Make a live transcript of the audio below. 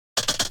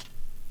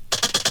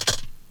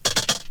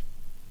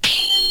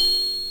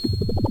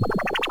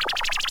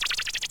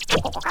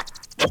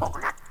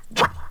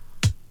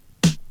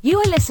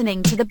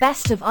listening to the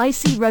best of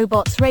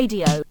IseeRobots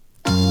Radio.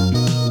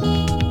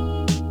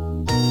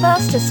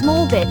 First, a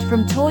small bit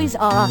from Toys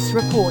R Us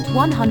Report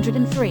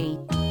 103.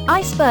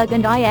 Iceberg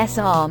and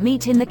ISR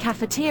meet in the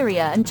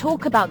cafeteria and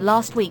talk about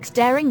last week's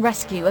daring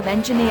rescue of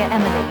engineer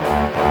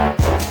Emily.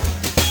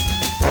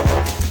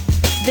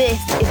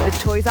 This is the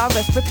Toys R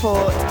Us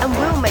Report, and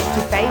we'll make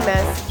you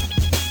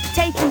famous.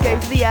 Taking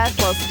over the Earth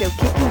while still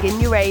kicking in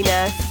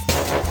Uranus.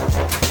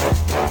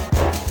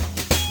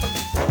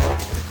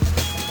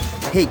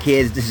 Hey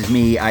kids, this is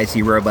me,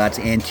 IseeRobots,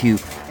 and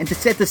to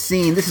set the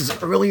scene, this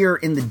is earlier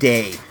in the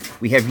day.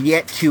 We have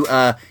yet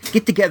to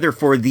get together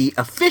for the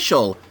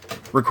official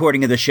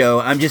recording of the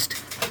show. I'm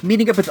just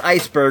meeting up with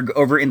Iceberg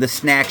over in the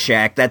snack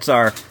shack. That's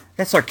our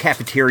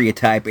cafeteria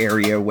type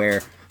area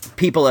where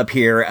people up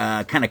here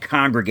kind of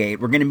congregate.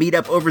 We're going to meet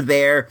up over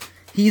there.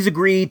 He's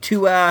agreed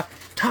to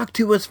talk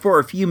to us for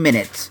a few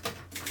minutes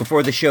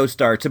before the show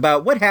starts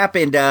about what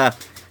happened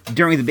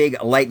during the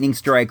big lightning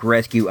strike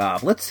rescue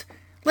op.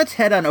 Let's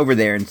head on over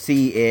there and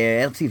see.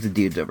 Let's see if the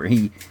dude's over.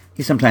 He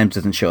sometimes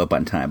doesn't show up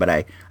on time, but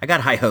I got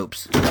high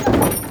hopes.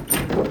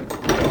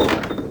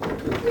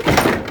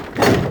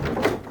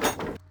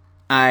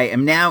 I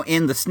am now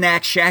in the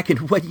snack shack,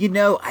 and what do you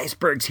know?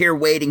 Iceberg's here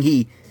waiting.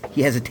 He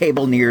has a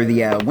table near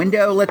the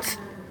window.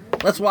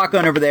 Let's walk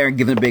on over there and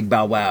give him a big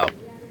bow wow.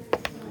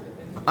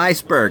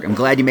 Iceberg, I'm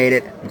glad you made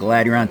it. I'm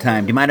glad you're on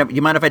time. Do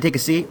you mind if I take a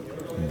seat?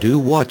 Do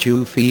what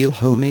you feel,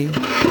 homie.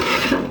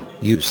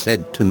 You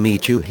said to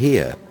meet you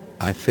here.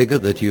 I figure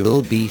that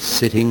you'll be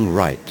sitting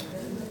right.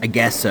 I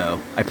guess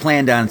so. I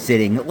planned on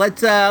sitting.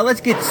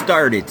 Let's get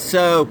started.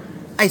 So,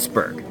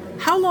 Iceberg,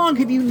 how long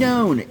have you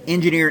known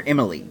Engineer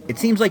Emily? It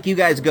seems like you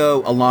guys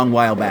go a long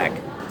while back.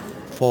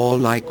 For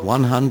like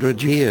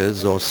 100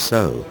 years or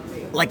so.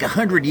 Like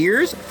 100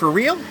 years? For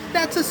real?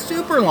 That's a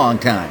super long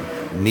time.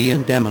 Me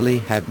and Emily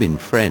have been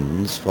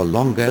friends for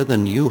longer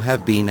than you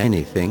have been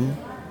anything.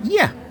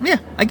 Yeah,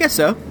 I guess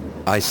so.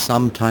 I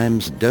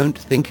sometimes don't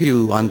think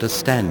you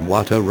understand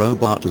what a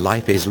robot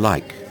life is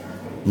like.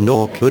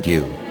 Nor could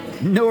you.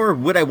 Nor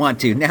would I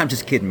want to. Nah, I'm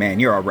just kidding, man.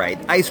 You're all right.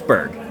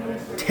 Iceberg,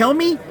 tell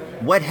me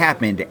what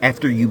happened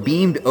after you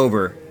beamed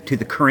over to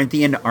the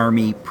Corinthian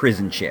Army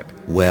prison ship.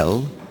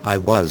 Well, I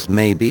was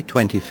maybe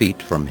 20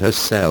 feet from her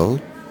cell.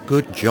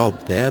 Good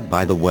job there,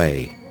 by the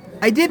way.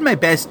 I did my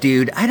best,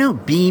 dude. I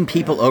don't beam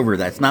people over.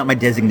 That's not my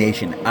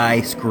designation.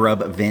 I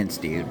scrub vents,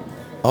 dude.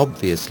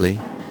 Obviously.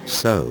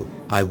 So,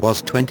 I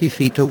was 20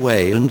 feet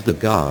away and the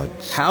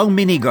guards... How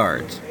many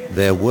guards?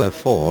 There were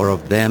 4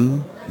 of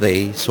them.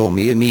 They saw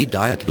me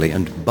immediately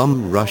and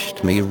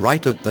bum-rushed me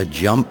right at the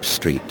jump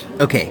street.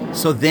 Okay,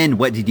 so then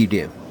what did you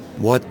do?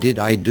 What did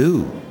I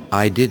do?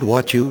 I did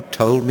what you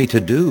told me to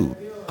do.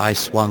 I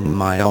swung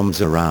my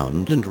arms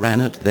around and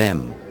ran at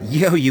them.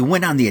 Yo, you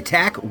went on the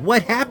attack?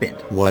 What happened?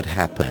 What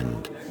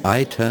happened?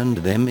 I turned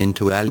them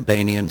into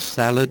Albanian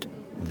salad.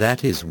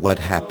 That is what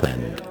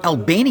happened.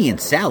 Albanian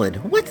salad?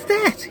 What's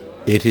that?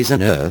 It is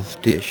an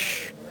earth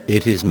dish.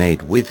 It is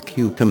made with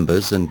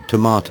cucumbers and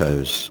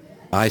tomatoes.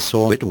 I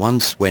saw it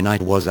once when I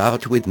was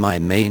out with my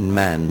main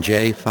man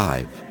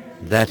J5.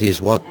 That is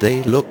what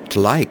they looked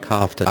like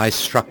after I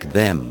struck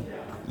them.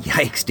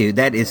 Yikes, dude,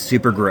 that is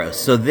super gross.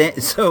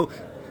 So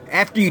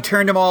after you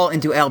turned them all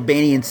into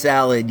Albanian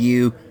salad,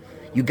 you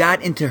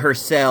got into her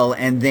cell,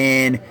 and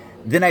then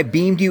I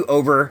beamed you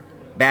over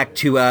back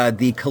to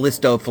the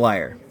Callisto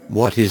Flyer.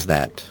 What is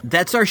that?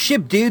 That's our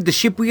ship, dude, the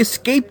ship we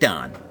escaped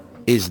on.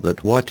 Is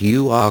that what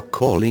you are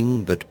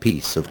calling that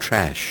piece of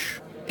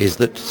trash? Is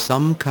that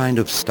some kind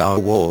of Star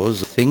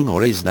Wars thing,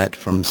 or is that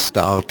from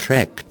Star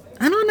Trek?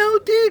 I don't know,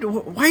 dude.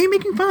 Why are you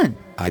making fun?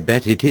 I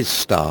bet it is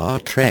Star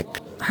Trek.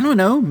 I don't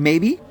know,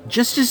 maybe.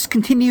 Just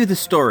continue the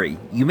story.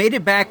 You made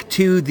it back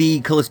to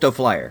the Callisto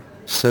Flyer.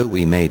 So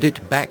we made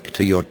it back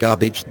to your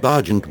garbage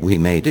barge and we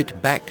made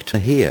it back to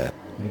here.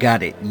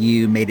 Got it.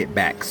 You made it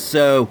back.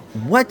 So,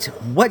 what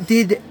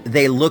did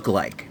they look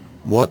like?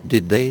 What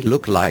did they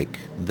look like?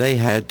 They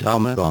had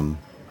armor on.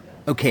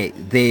 Okay,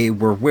 they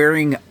were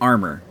wearing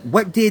armor.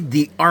 What did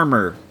the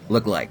armor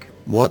look like?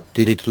 What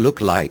did it look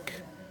like?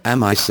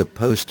 Am I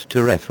supposed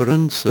to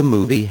reference a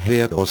movie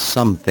here or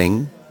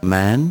something?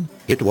 Man,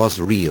 it was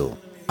real.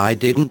 I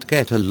didn't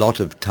get a lot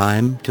of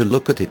time to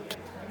look at it.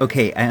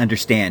 Okay, I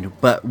understand,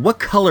 but what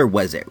color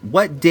was it?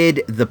 What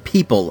did the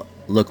people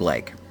look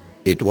like?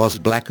 It was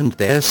black and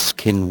their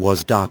skin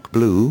was dark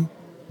blue.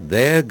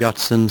 Their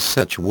guts and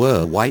such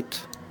were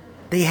white.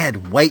 They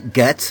had white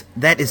guts?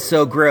 That is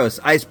so gross.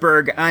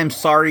 Iceberg, I'm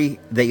sorry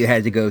that you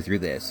had to go through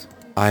this.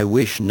 I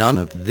wish none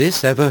of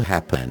this ever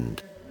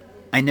happened.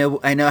 I know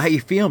how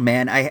you feel,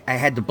 man. I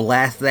had to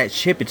blast that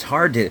ship. It's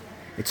hard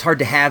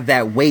to have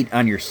that weight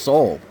on your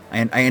soul.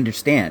 I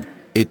understand.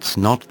 It's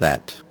not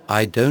that.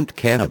 I don't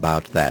care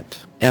about that.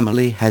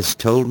 Emily has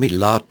told me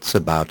lots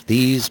about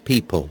these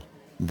people.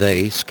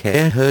 They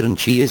scare her and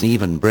she is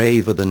even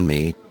braver than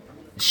me.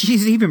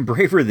 She's even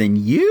braver than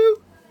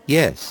you?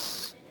 Yes.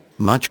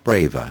 Much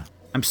braver.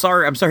 I'm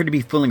sorry to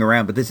be fooling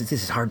around, but this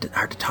is hard to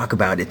talk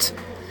about. It's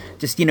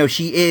just,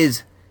 she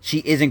is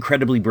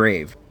incredibly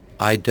brave.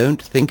 I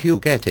don't think you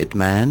get it,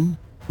 man.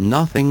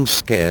 Nothing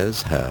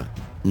scares her.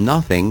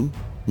 Nothing,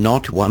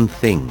 not one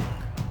thing.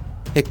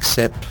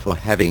 Except for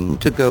having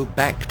to go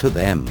back to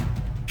them.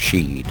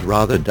 She'd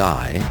rather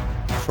die,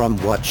 from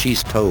what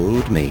she's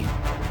told me.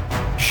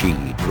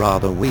 She'd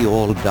rather we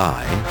all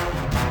die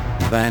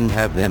than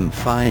have them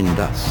find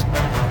us.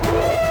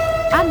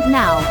 And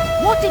now,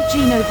 what did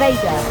Gino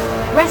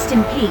Vega, rest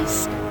in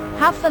peace,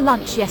 have for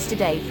lunch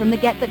yesterday from the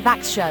Get That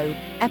Vax Show,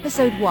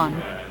 Episode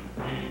 1?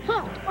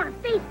 Halt or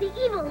face the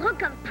evil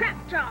hook of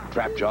Trapjaw.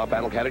 Trapjaw,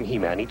 Battlecat, and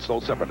He-Man each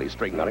sold separately,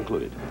 straight not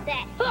included.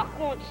 That hook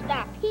won't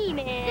stop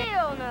He-Man.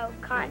 Still no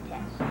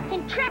contest.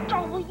 And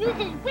Trapjaw will use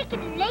his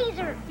wicked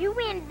laser. You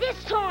win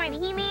this time,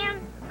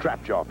 He-Man.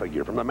 Trapjaw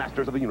figure from the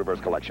Masters of the Universe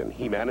collection.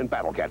 He-Man and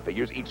Battlecat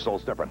figures each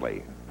sold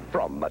separately.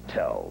 From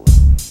Mattel.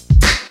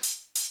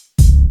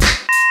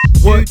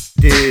 What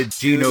did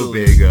Gino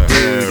Vega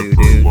have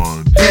for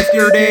lunch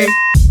yesterday?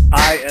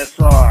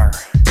 ISR.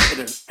 It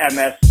is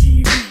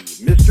MSGV.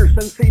 Mr.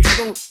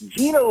 Sensational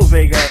Gino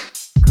Vega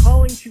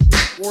calling to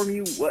inform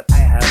you what I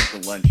had for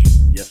lunch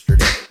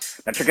yesterday.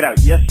 Now check it out.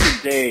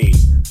 Yesterday,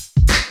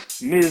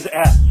 Ms.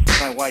 S,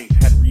 my wife,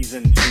 had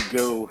reason to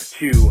go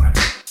to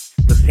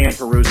the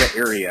Santa Rosa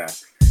area,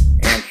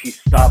 and she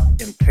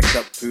stopped and picked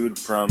up food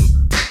from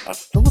a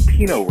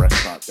Filipino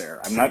restaurant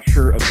there. I'm not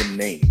sure of the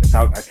name. It's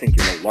out, I think,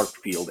 in the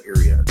Larkfield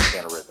area of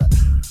Santa Rosa.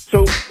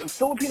 So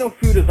Filipino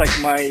food is like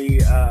my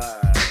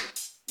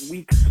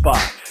weak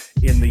spot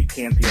in the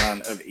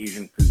pantheon of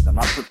Asian foods. I'm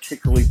not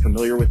particularly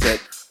familiar with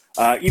it,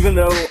 even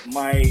though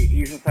my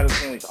Asian side of the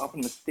family is often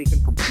mistaken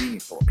for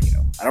being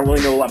Filipino. I don't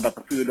really know a lot about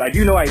the food. I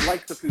do know I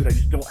like the food, I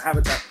just don't have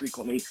it that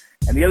frequently.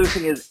 And the other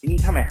thing is,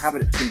 anytime I have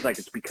it, it seems like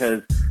it's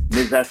because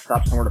Ms. S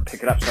stopped somewhere to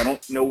pick it up, so I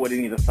don't know what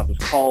any of the stuff is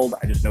called.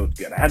 I just know it's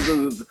good. I had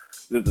the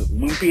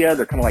lumpia,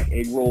 they're kind of like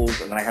egg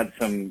rolls, and then I had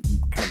some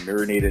kind of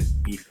marinated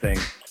beef thing.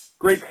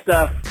 Great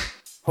stuff.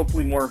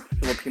 Hopefully more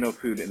Filipino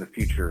food in the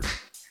future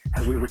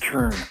as we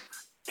return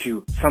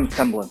to some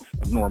semblance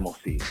of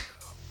normalcy.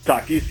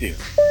 Talk to you soon.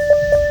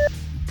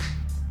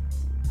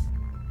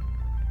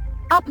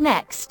 Up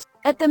next,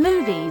 at the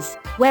movies,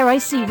 where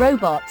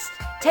IseeRobots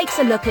takes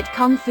a look at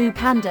Kung Fu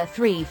Panda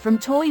 3 from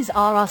Toys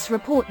R Us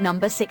report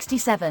number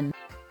 67.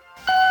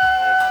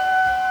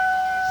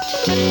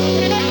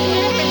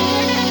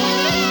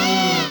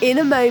 In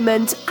a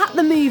moment, at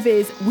the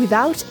movies,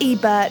 without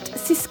Ebert,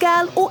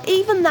 Siskel, or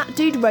even that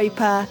dude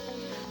Roper.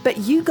 But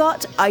you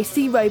got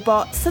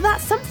IseeRobots, so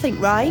that's something,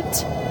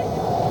 right?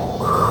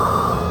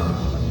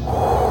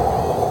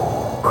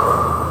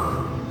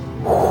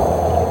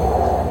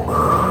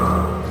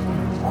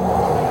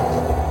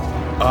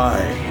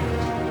 I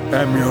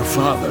am your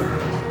father.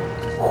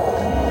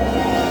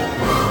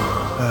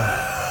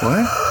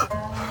 What?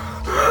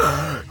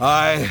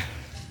 I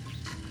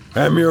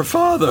am your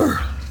father.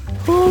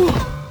 Oh,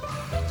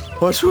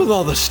 what's with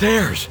all the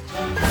stairs?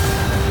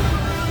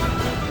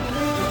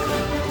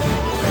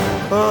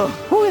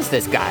 Who is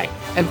this guy?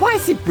 And why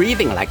is he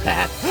breathing like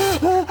that?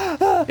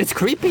 It's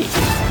creepy.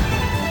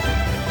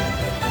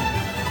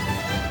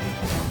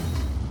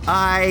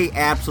 I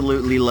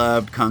absolutely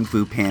loved Kung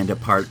Fu Panda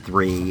Part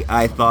 3.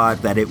 I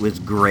thought that it was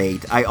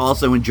great. I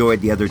also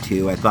enjoyed the other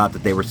two. I thought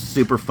that they were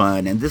super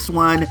fun. And this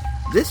one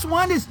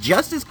is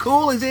just as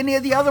cool as any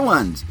of the other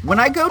ones. When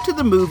I go to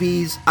the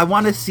movies, I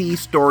want to see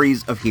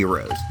stories of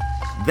heroes.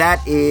 That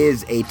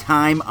is a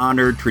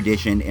time-honored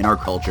tradition in our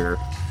culture.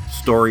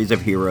 Stories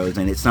of heroes,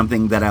 and it's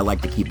something that I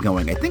like to keep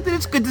going. I think that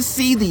it's good to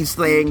see these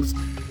things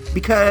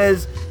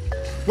because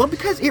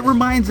it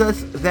reminds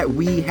us that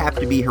we have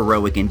to be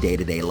heroic in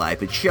day-to-day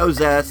life. It shows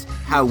us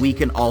how we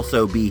can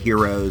also be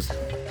heroes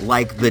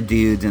like the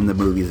dudes in the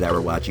movies that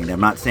we're watching.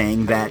 I'm not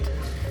saying that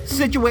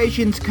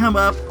situations come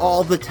up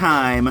all the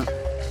time,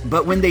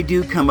 but when they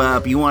do come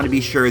up, you want to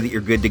be sure that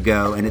you're good to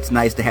go, and it's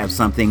nice to have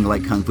something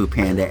like Kung Fu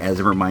Panda as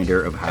a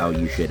reminder of how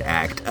you should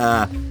act.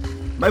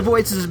 My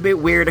voice is a bit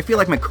weird. I feel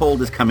like my cold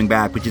is coming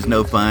back, which is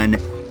no fun.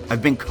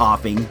 I've been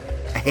coughing.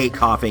 I hate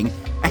coughing.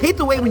 I hate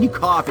the way when you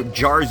cough, it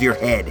jars your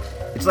head.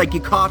 It's like you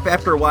cough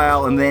after a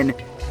while, and then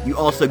you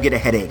also get a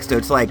headache. So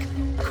it's like,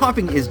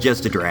 coughing is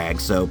just a drag.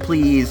 So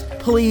please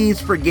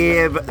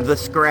forgive the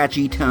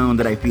scratchy tone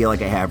that I feel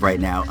like I have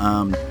right now.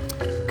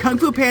 Kung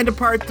Fu Panda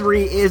Part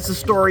 3 is the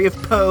story of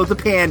Po the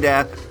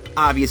Panda,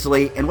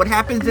 obviously. And what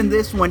happens in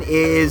this one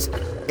is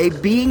a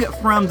being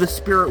from the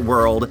spirit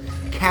world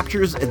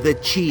captures the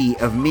chi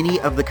of many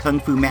of the Kung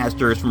Fu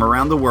masters from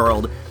around the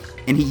world,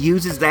 and he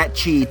uses that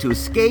chi to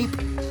escape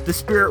the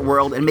spirit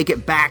world and make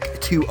it back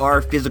to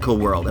our physical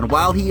world. And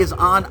while he is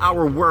on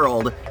our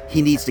world,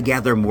 he needs to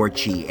gather more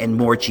chi and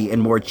more chi and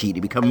more chi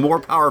to become more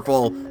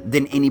powerful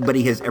than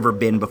anybody has ever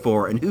been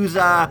before. And who's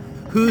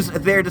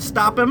there to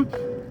stop him?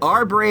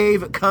 Our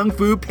brave Kung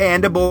Fu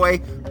Panda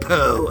boy,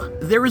 Po.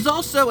 There is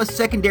also a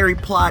secondary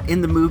plot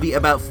in the movie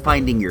about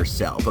finding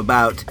yourself,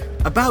 about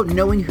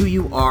knowing who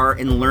you are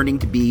and learning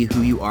to be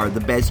who you are,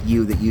 the best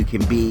you that you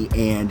can be.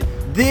 And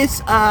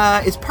this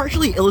is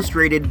partially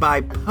illustrated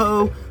by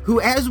Po, who,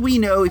 as we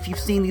know, if you've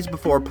seen these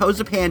before, Po's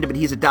a panda, but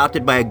he's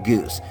adopted by a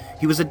goose.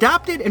 He was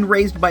adopted and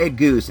raised by a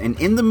goose, and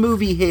in the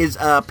movie, his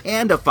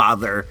panda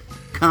father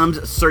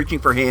comes searching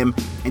for him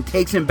and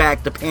takes him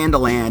back to Panda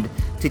Land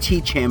to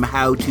teach him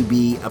how to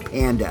be a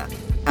panda.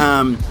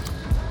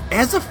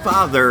 As a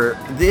father,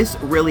 this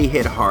really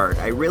hit hard.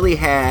 I really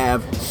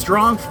have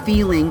strong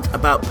feelings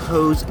about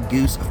Poe's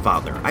goose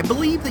father. I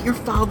believe that your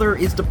father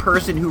is the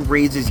person who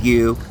raises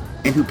you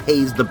and who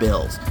pays the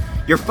bills.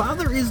 Your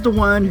father is the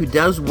one who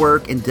does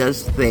work and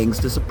does things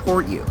to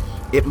support you.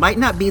 It might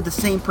not be the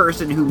same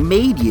person who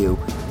made you,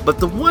 but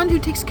the one who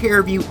takes care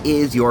of you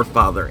is your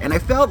father. And I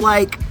felt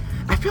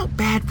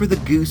bad for the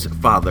goose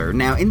father.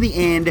 Now, in the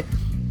end,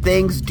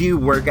 things do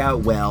work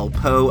out well.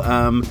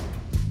 Poe,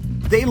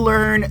 they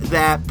learn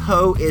that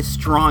Poe is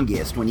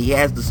strongest when he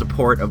has the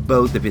support of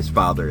both of his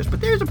fathers. But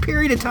there's a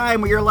period of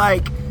time where you're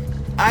like,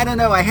 I don't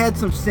know, I had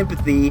some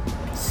sympathy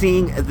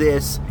seeing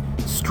this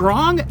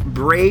strong,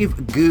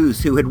 brave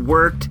goose who had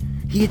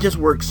just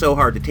worked so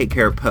hard to take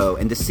care of Poe,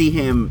 and to see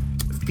him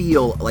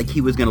feel like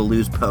he was going to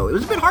lose Poe. It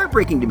was a bit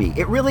heartbreaking to me.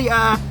 It really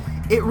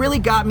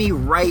got me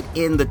right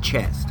in the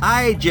chest.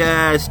 I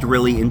just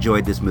really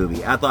enjoyed this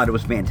movie. I thought it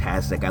was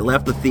fantastic. I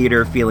left the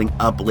theater feeling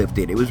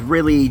uplifted. It was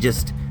really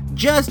just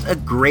a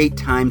great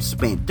time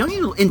spent. Don't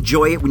you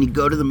enjoy it when you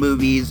go to the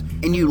movies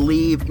and you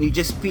leave and you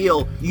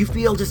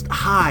feel just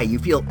high, you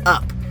feel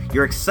up,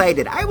 you're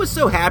excited? I was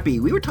so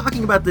happy. We were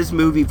talking about this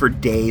movie for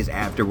days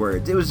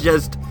afterwards. It was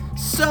just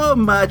so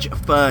much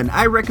fun.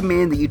 I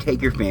recommend that you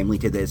take your family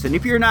to this, and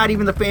if you're not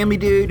even the family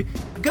dude,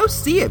 go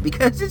see it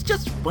because it's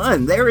just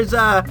fun. There is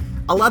a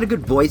lot of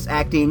good voice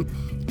acting.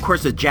 Of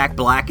course, Jack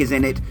Black is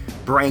in it,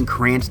 Bryan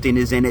Cranston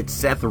is in it,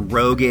 Seth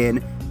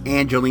Rogen,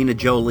 Angelina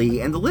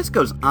Jolie, and the list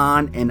goes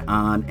on and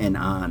on and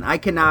on. I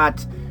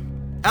cannot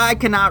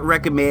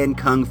recommend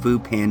Kung Fu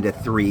Panda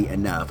 3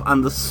 enough.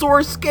 On the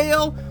Source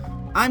scale,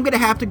 I'm gonna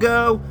have to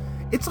go,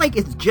 it's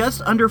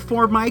just under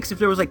 4 mics. If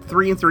there was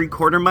 3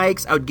 3/4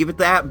 mics, I would give it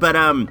that, but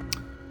I'm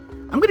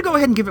gonna go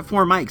ahead and give it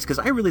 4 mics, because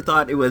I really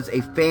thought it was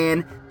a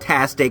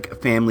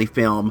fantastic family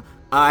film.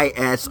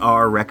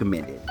 ISR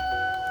recommended.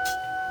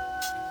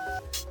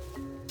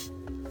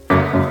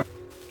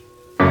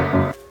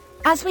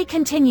 As we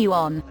continue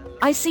on,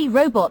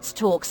 IseeRobots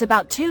talks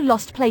about 2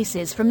 lost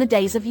places from the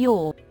days of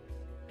yore.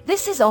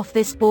 This is Off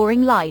This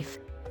Boring Life,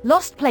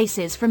 Lost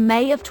Places from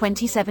May of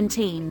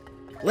 2017.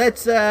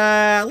 Let's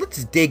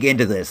dig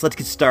into this. Let's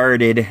get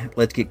started.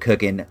 Let's get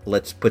cooking.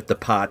 Let's put the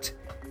pot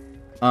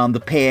on the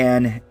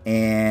pan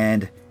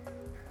and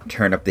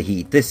turn up the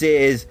heat. This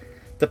is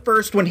the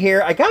first one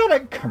here. I got a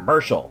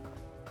commercial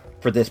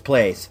for this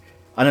place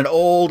on an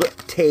old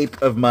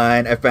tape of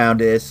mine. I found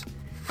this.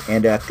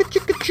 And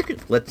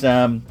let's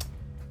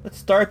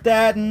start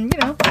that and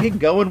get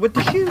going with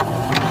the shoot.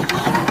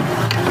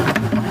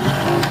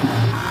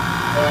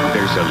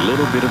 There's a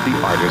little bit of the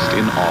artist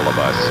in all of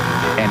us,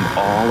 and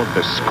all of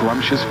the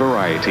scrumptious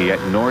variety at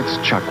North's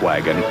Chuck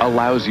Wagon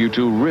allows you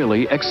to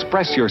really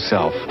express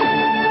yourself.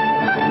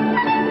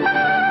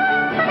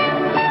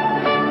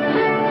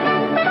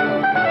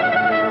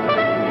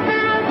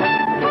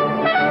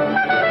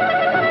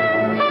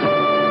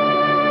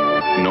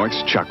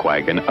 North's Chuck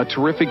Wagon, a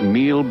terrific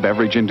meal,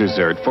 beverage, and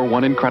dessert for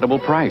one incredible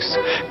price.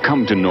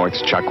 Come to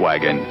North's Chuck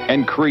Wagon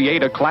and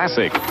create a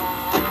classic.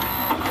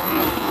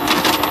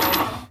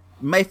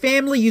 My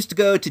family used to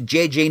go to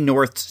J.J.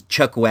 North's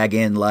Chuck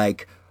Wagon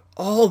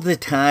all the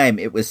time.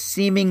 It was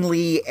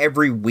seemingly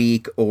every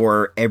week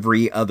or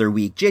every other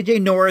week. J.J.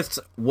 North's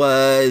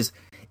was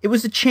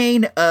a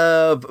chain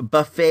of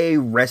buffet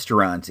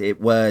restaurants.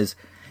 It was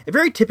a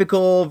very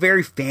typical,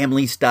 very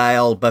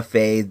family-style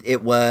buffet.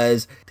 It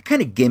was the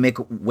kind of gimmick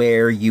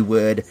where you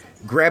would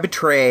grab a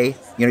tray,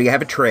 you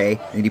have a tray,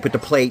 and you put the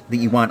plate that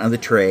you want on the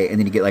tray, and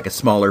then you get a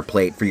smaller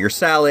plate for your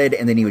salad,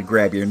 and then you would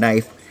grab your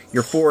knife,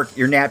 your fork,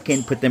 your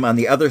napkin, put them on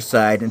the other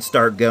side, and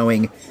start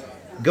going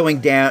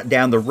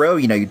down the row.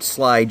 You'd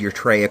slide your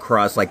tray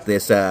across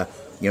this,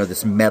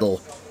 this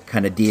metal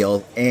kind of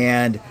deal,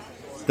 and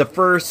the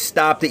first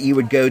stop that you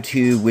would go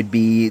to would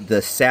be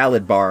the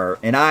salad bar,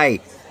 and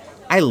I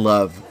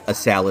love a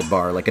salad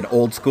bar, an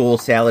old school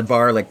salad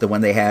bar, the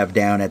one they have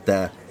down at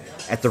the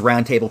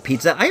Round Table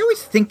Pizza. I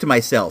always think to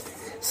myself,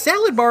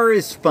 salad bar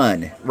is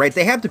fun, right?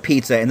 They have the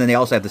pizza, and then they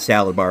also have the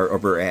salad bar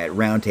over at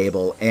Round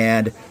Table,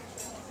 and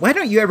why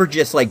don't you ever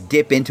just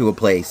dip into a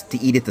place to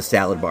eat at the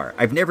salad bar?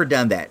 I've never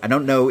done that. I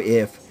don't know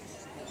if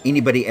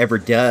anybody ever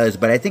does,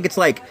 but I think it's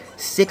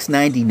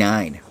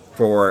 $6.99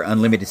 for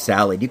unlimited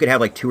salad. You could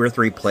have 2 or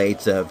 3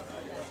 plates of,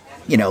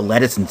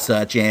 lettuce and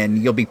such, and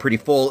you'll be pretty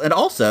full, and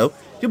also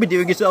you'll be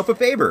doing yourself a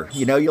favor.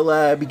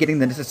 You'll be getting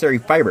the necessary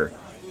fiber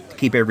to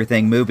keep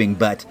everything moving.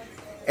 But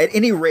at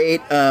any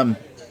rate,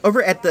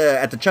 over at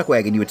the Chuck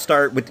Wagon, you would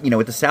start with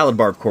with the salad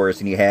bar, of course,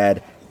 and you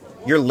had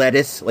your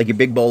lettuce, your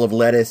big bowl of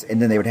lettuce,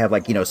 and then they would have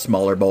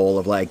smaller bowl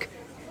of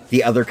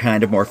the other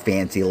kind of more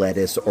fancy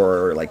lettuce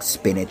or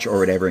spinach or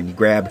whatever, and you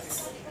grab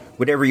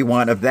whatever you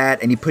want of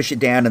that, and you push it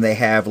down, and they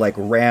have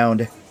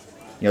round,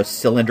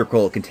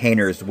 cylindrical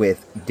containers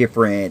with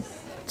different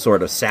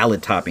sort of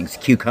salad toppings,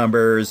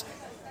 cucumbers,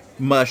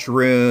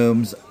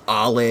 mushrooms,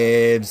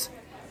 olives,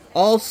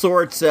 all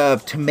sorts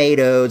of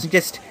tomatoes,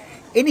 just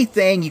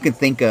anything you can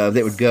think of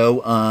that would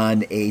go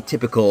on a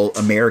typical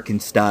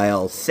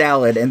American-style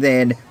salad. And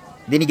then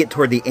you get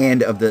toward the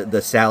end of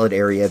the salad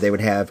area, they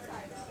would have,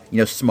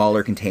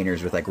 smaller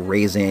containers with, like,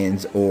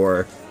 raisins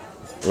or,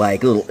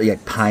 like, little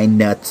pine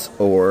nuts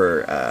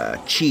or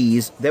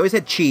cheese. They always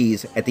had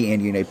cheese at the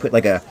end. You put,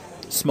 like, a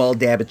small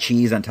dab of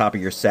cheese on top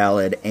of your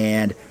salad,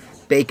 and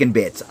bacon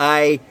bits.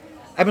 I'm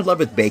in love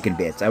with bacon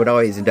bits. I would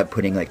always end up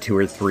putting, like, 2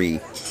 or 3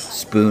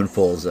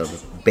 spoonfuls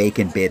of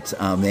bacon bits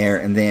on there.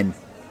 And then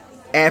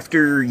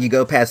after you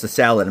go past the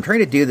salad, I'm trying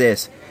to do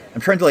this.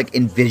 I'm trying to, like,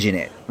 envision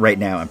it right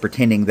now. I'm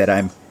pretending that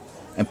I'm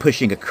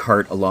pushing a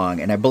cart along.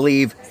 And I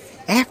believe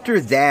after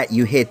that,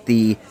 you hit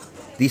the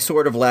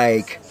sort of,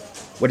 like,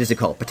 what is it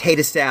called?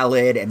 Potato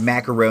salad and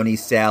macaroni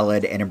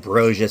salad and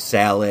ambrosia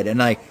salad and,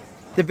 like,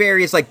 the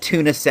various, like,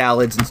 tuna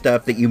salads and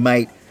stuff that you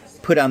might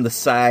put on the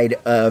side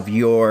of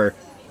your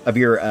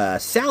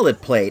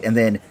salad plate. And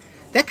then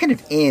that kind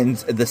of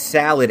ends the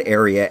salad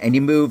area, and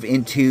you move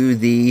into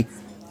the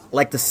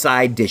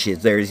side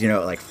dishes. There's,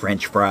 like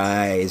French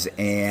fries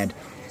and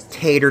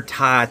tater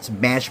tots,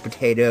 mashed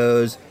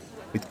potatoes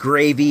with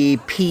gravy,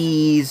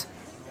 peas,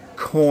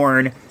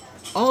 corn,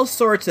 all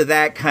sorts of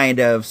that kind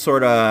of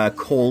sort of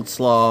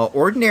coleslaw,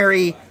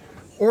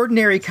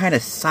 ordinary kind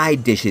of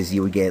side dishes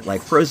you would get,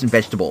 like frozen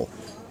vegetable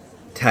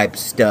type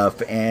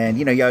stuff. And,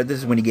 this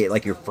is when you get,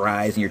 like, your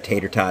fries and your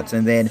tater tots.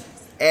 And then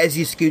as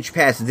you scooch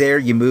past there,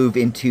 you move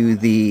into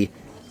the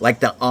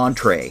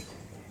entree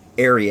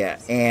area.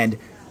 And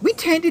we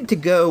tended to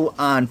go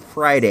on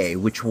Friday,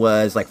 which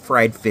was, like,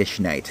 fried fish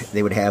night.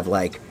 They would have,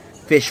 like,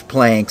 fish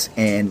planks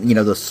and,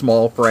 those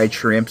small fried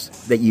shrimps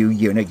that you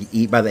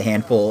eat by the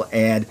handful,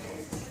 and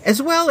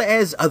as well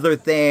as other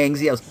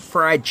things.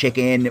 Fried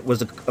chicken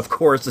was, of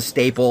course, a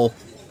staple.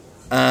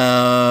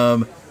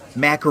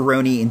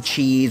 Macaroni and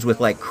cheese with,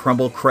 like,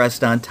 crumble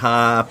crust on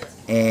top,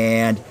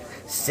 and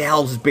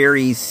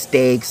Salisbury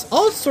steaks,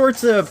 all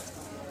sorts of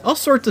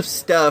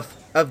stuff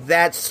of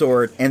that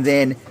sort. And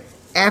then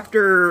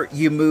after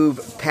you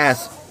move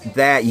past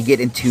that, you get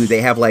into,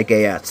 they have, like,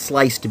 a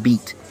sliced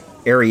meat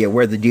area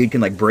where the dude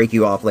can, like, break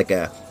you off like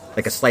a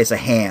slice of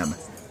ham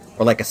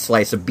or like a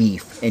slice of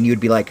beef, and you'd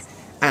be like,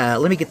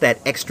 let me get that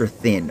extra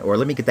thin, or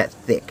let me get that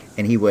thick,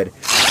 and he would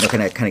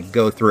kind of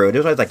go through it. It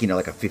was always like,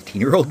 like a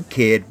 15-year-old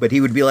kid, but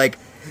he would be like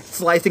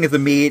slicing at the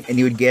meat, and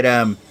you would get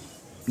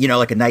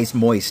like a nice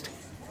moist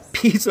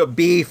piece of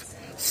beef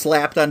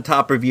slapped on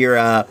top of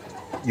your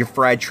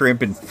fried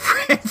shrimp and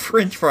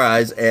French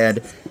fries,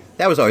 and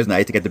that was always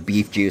nice to get the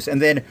beef juice.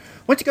 And then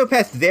once you go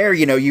past there,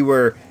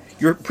 you're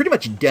pretty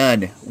much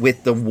done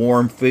with the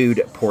warm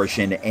food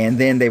portion, and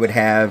then they would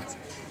have,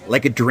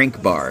 like, a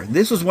drink bar.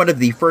 This was one of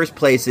the first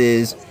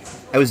places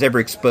I was ever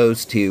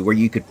exposed to where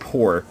you could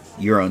pour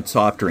your own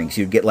soft drinks.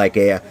 You'd get, like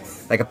a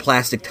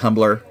plastic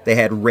tumbler. They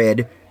had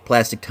red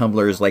plastic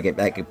tumblers, like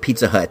a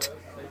Pizza Hut,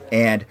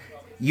 and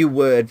you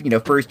would,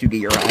 first you get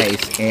your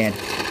ice, and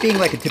being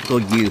like a typical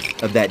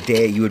youth of that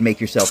day, you would make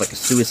yourself like a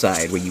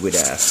suicide where you would,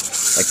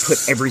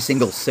 put every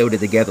single soda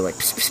together, like,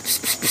 pss, pss, pss,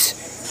 pss,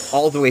 pss,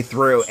 all the way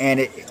through.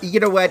 And you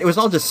know what? It was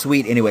all just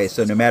sweet anyway,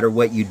 so no matter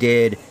what you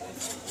did,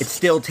 it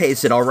still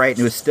tasted all right, and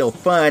it was still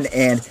fun.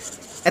 And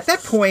at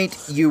that point,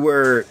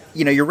 you're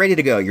ready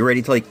to go. You're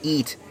ready to, like,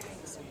 eat.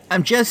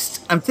 I'm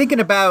thinking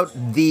about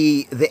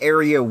the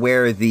area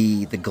where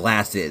the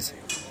glasses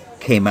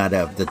came out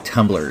of, the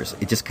tumblers.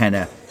 It kind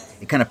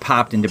of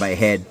popped into my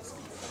head.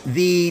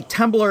 The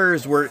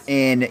tumblers were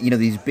in,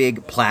 these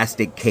big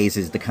plastic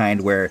cases, the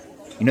kind where,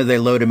 they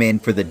load them in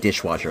for the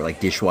dishwasher, like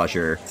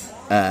dishwasher,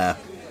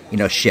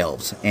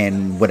 shelves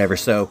and whatever.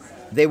 So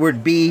they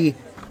would be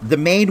the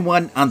main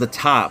one on the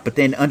top, but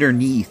then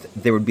underneath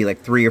there would be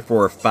like 3 or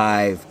 4 or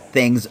 5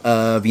 things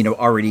of,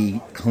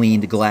 already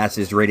cleaned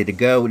glasses ready to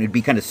go, and it'd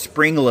be kind of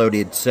spring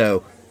loaded.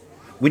 So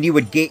when you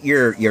would get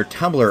your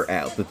tumbler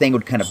out, the thing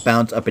would kind of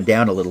bounce up and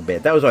down a little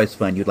bit. That was always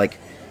fun. You'd, like,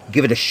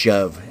 give it a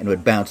shove, and it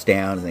would bounce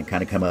down and then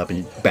kind of come up,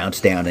 and bounce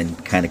down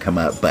and kind of come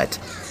up. But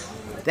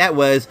that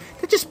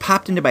just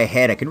popped into my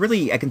head. I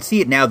can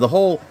see it now. The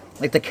whole,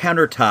 like, the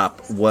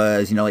countertop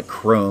was,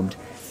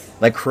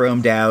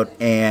 chromed out,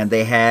 and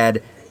they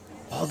had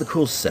all the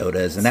cool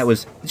sodas, and that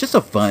was just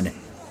so fun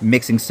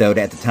mixing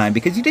soda at the time,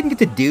 because you didn't get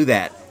to do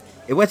that.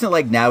 It wasn't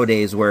like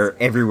nowadays where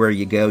everywhere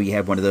you go you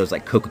have one of those,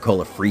 like,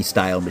 Coca-Cola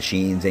freestyle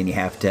machines, and you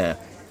have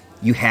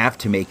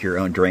to make your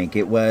own drink.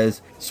 It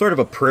was sort of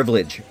a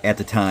privilege at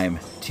the time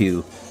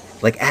to,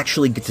 like,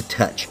 actually get to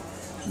touch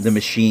the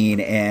machine.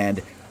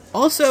 And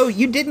also,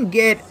 you didn't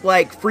get,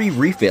 like, free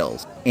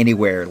refills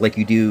anywhere like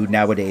you do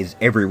nowadays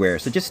everywhere.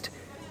 So just,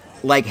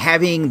 like,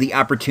 having the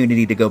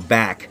opportunity to go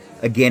back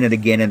again and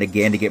again and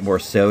again to get more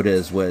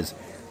sodas was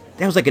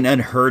like an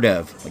unheard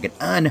of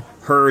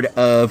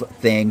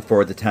thing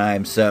for the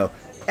time. So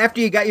after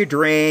you got your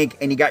drink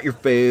and you got your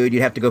food,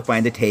 you'd have to go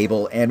find a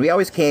table. And we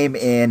always came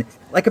in,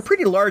 like, a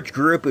pretty large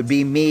group. It would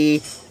be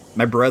me,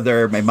 my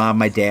brother, my mom,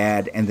 my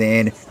dad. And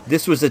then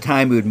this was the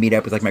time we would meet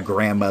up with, like, my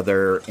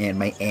grandmother and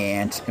my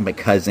aunt and my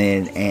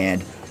cousin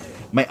and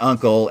my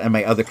uncle and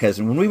my other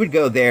cousin. When we would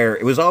go there,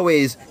 it was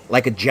always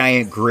like a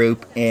giant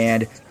group,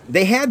 and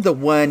they had the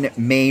one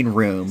main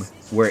room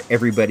where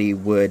everybody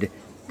would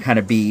kind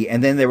of be,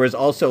 and then there was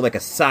also like a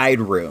side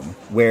room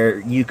where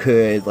you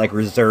could like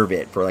reserve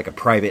it for like a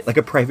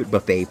private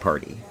buffet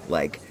party,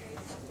 like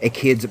a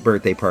kid's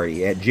birthday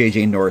party at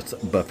JJ North's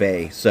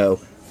buffet. So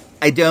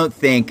I don't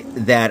think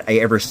that I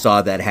ever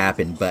saw that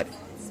happen, but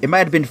it might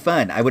have been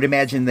fun. I would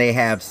imagine they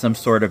have some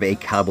sort of a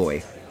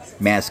cowboy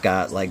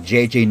mascot, like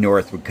JJ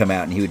North would come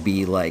out and he would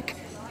be like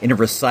in a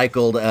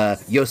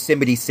recycled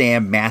Yosemite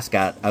Sam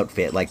mascot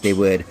outfit. Like they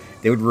would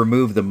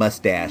remove the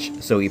mustache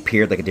so he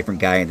appeared like a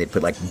different guy, and they'd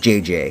put like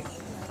JJ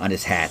on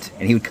his hat,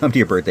 and he would come to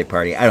your birthday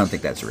party. I don't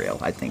think that's real.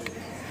 I think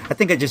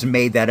I just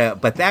made that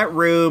up. But that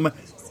room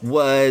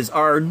was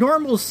our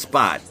normal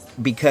spot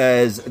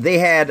because they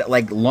had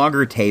like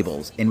longer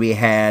tables, and we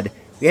had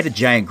a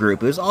giant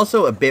group. It was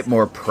also a bit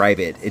more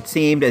private. It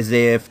seemed as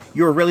if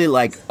you were really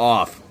like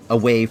off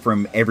away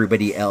from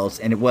everybody else,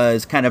 and it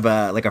was kind of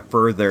a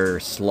further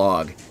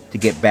slog to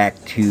get back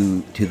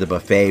to the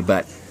buffet.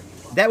 But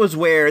that was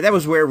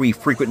where we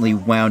frequently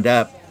wound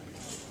up.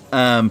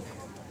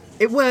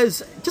 It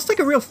was just like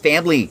a real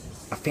family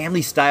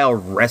style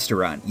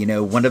restaurant, you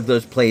know, one of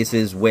those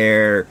places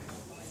where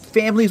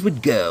families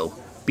would go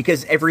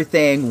because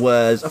everything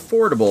was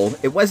affordable.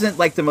 It wasn't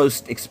like the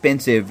most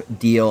expensive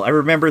deal. I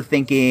remember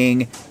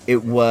thinking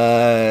it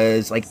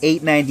was like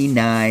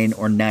 $8.99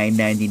 or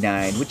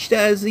 $9.99, which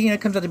does, you know,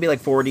 comes out to be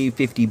like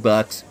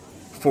 $40-$50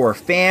 for a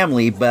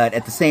family, but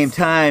at the same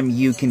time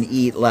you can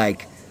eat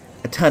like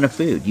a ton of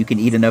food. You can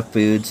eat enough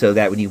food so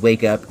that when you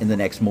wake up in the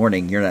next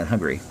morning, you're not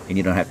hungry and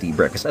you don't have to eat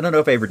breakfast. I don't know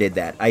if I ever did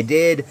that. I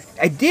did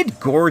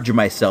gorge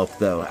myself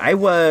though. I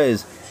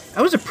was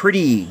a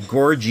pretty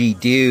gorgy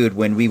dude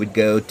when we would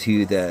go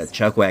to the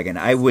chuck wagon.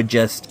 I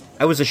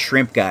was a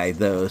shrimp guy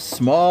though.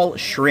 Small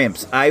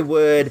shrimps. I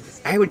would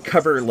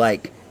cover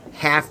like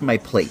half my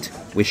plate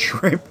with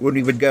shrimp when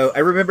we would go. I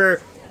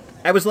remember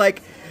I was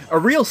like a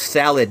real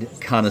salad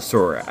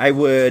connoisseur. I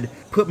would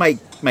put my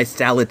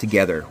salad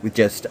together with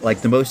just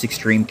like the most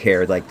extreme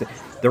care, like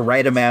the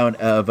right amount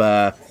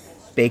of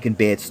bacon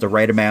bits, the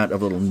right amount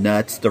of little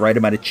nuts, the right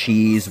amount of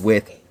cheese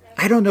with,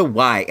 I don't know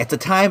why. At the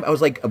time, I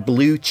was like a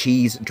blue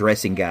cheese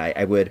dressing guy.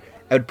 I would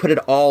put it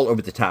all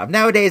over the top.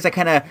 Nowadays, I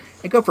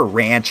go for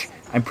ranch.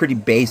 I'm pretty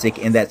basic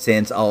in that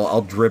sense.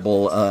 I'll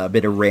dribble a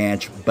bit of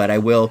ranch, but I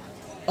will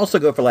also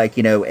go for like,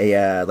 you know,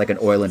 like an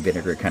oil and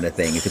vinegar kind of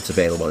thing if it's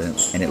available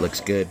and it looks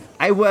good.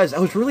 I was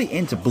really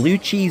into blue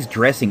cheese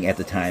dressing at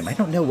the time. I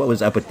don't know what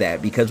was up with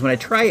that, because when I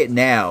try it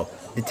now,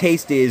 the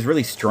taste is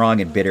really strong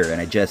and bitter,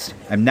 and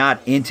I'm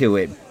not into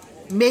it.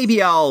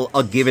 Maybe I'll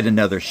give it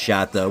another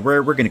shot though.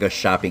 We're gonna go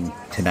shopping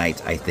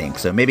tonight, I think.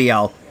 So maybe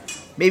I'll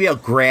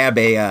grab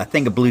a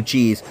thing of blue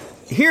cheese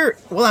here.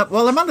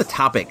 Well, I'm on the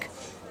topic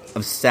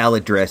of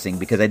salad dressing,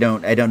 because I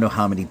don't know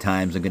how many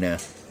times I'm gonna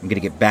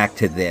get back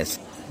to this.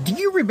 Do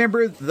you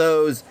remember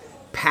those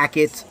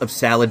packets of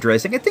salad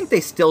dressing? I think they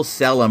still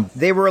sell them.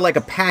 They were like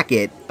a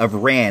packet of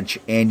ranch,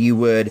 and you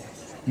would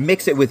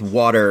mix it with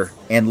water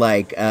and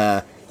like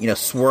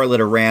swirl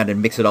it around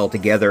and mix it all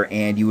together,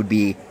 and you would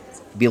be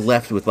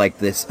left with like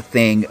this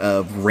thing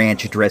of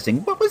ranch dressing.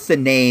 What was the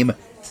name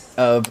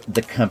of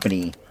the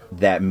company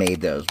that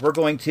made those? We're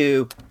going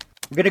to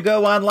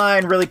go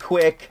online really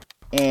quick,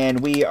 and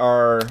we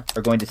are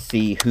going to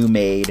see who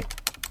made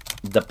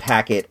the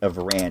packet of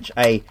ranch.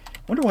 I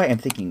wonder why I'm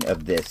thinking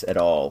of this at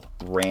all.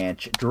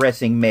 Ranch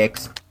dressing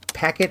mix.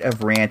 Packet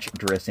of ranch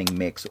dressing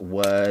mix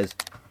was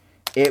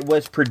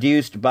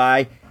produced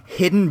by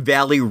Hidden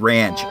Valley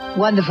Ranch.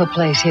 Wonderful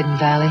place, Hidden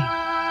Valley.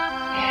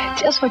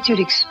 Just what you'd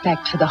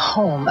expect for the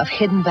home of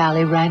Hidden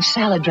Valley Ranch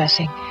salad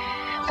dressing.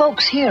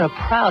 Folks here are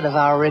proud of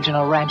our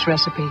original ranch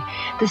recipe.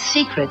 The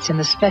secret's in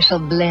the special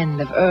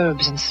blend of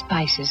herbs and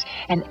spices,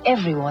 and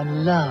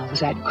everyone loves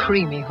that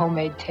creamy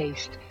homemade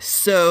taste.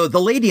 So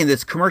the lady in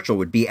this commercial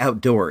would be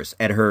outdoors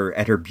at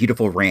her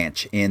beautiful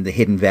ranch in the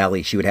Hidden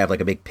Valley. She would have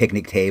like a big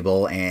picnic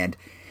table, and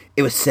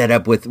it was set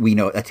up with,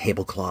 a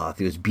tablecloth.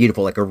 It was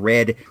beautiful, like a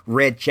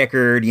red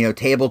checkered,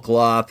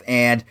 tablecloth.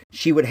 And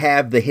she would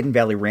have the Hidden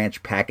Valley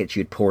Ranch packet she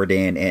would pour it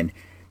in and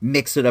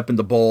mix it up in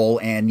the bowl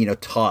and,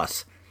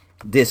 toss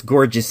this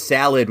gorgeous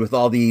salad with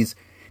all these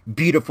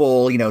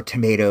beautiful,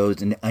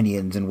 tomatoes and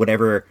onions and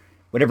whatever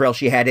else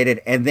she had in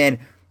it. And then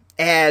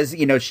as,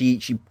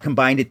 she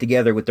combined it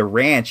together with the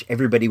ranch,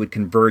 everybody would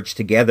converge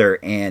together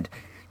and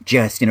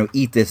just,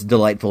 eat this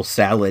delightful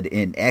salad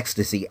in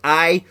ecstasy.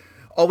 I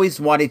always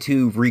wanted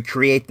to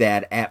recreate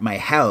that at my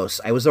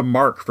house. I was a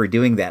mark for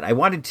doing that. I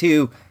wanted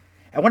to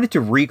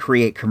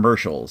recreate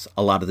commercials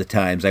a lot of the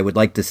times. I would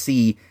like to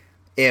see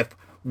if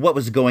what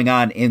was going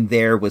on in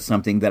there was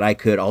something that I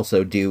could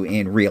also do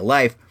in real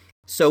life.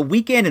 So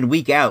week in and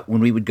week out, when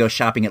we would go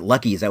shopping at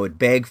Lucky's, I would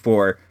beg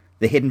for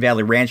the Hidden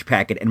Valley Ranch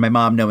packet, and my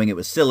mom, knowing it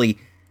was silly,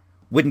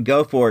 wouldn't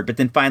go for it. But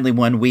then finally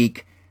one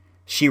week,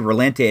 she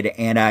relented,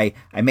 and I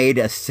made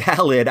a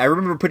salad. I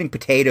remember putting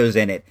potatoes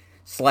in it,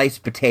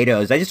 sliced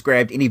potatoes. I just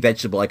grabbed any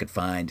vegetable I could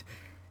find,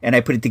 and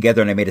I put it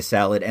together, and I made a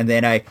salad. And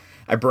then I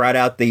brought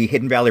out the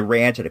Hidden Valley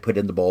Ranch, and I put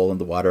it in the bowl and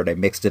the water, and I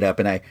mixed it up,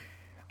 and I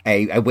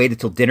waited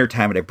till dinner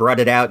time, and I brought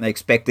it out, and I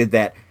expected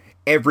that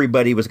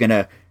everybody was going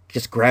to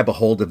just grab a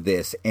hold of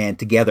this, and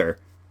together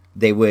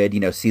they would,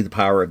 see the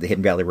power of the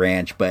Hidden Valley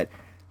Ranch. But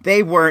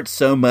they weren't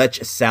so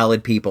much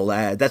salad people.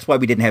 That's why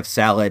we didn't have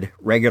salad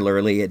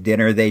regularly at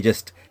dinner. They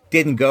just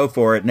didn't go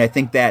for it. And I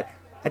think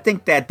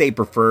that they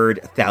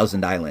preferred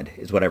Thousand Island,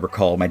 is what I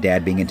recall my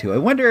dad being into. I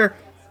wonder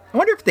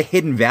if the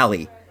Hidden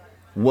Valley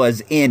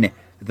was in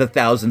the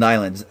Thousand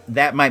Islands.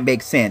 That might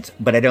make sense,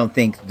 but I don't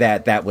think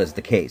that was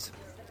the case.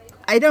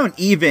 I don't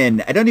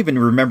even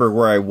remember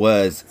where I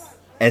was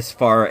as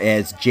far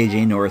as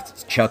JJ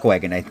North's Chuck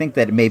Wagon. I think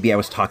that maybe I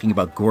was talking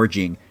about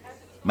gorging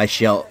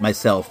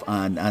myself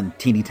on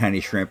teeny tiny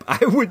shrimp.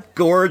 I would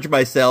gorge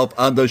myself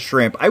on those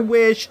shrimp. I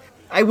wish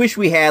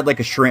we had like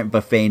a shrimp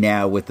buffet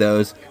now with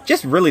those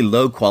just really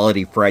low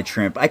quality fried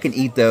shrimp. I can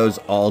eat those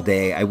all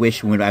day. I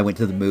wish when I went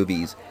to the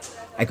movies,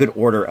 I could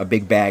order a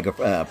big bag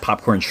of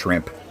popcorn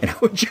shrimp, and I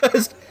would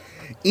just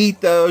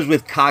eat those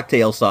with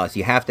cocktail sauce.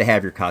 You have to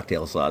have your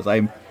cocktail sauce.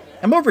 I'm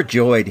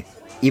overjoyed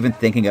even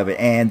thinking of it.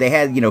 And they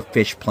had,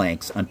 fish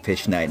planks on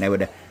fish night, and I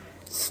would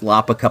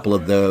slop a couple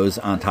of those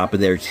on top of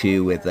there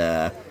too with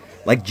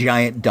like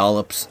giant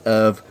dollops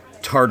of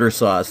tartar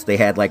sauce. They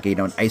had like,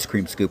 an ice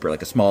cream scooper,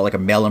 like a small, like a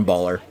melon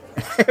baller.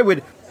 I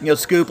would,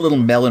 scoop little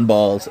melon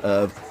balls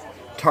of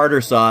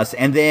tartar sauce,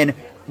 and then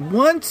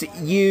once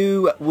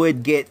you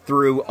would get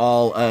through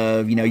all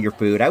of, your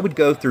food, I would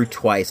go through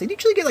twice. I'd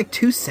usually get like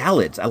 2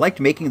 salads. I liked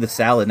making the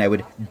salad, and I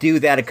would do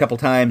that a couple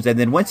times. And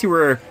then once you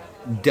were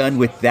done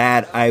with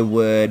that, I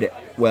would,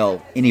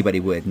 well, anybody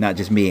would, not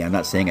just me. I'm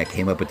not saying I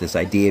came up with this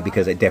idea,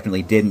 because I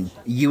definitely didn't.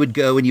 You would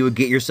go and you would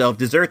get yourself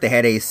dessert. They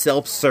had a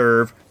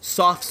self-serve,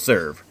 soft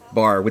serve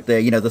bar with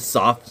the, the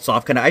soft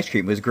kind of ice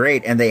cream. It was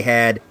great. And they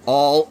had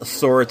all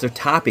sorts of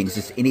toppings,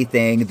 just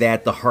anything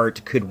that the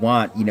heart could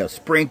want,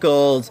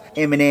 sprinkles,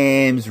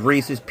 M&Ms,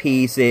 Reese's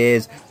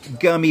Pieces,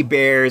 gummy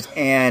bears,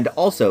 and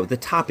also the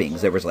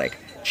toppings. There was like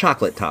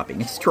chocolate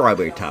topping and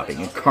strawberry topping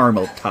and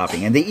caramel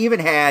topping. And they even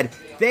had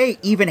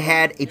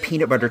a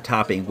peanut butter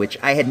topping, which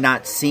I had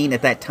not seen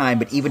at that time,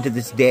 but even to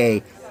this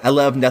day, I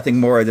love nothing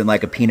more than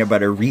like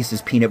a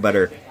Reese's peanut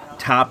butter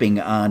topping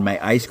on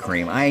my ice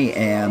cream. I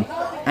am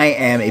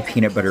a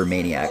peanut butter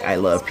maniac. I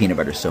love peanut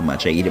butter so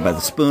much. I eat it by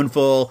the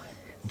spoonful.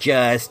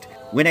 Just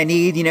when I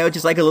need,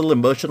 just like a little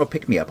emotional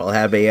pick-me-up, I'll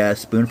have a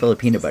spoonful of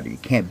peanut butter. You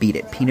can't beat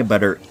it. Peanut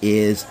butter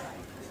is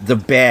the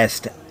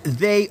best.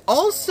 They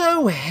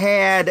also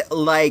had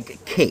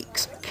like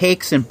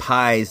cakes and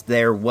pies.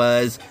 There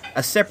was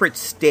a separate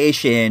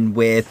station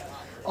with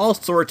all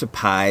sorts of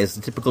pies,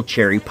 the typical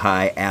cherry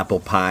pie, apple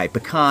pie,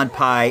 pecan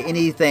pie,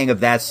 anything of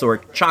that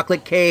sort.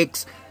 Chocolate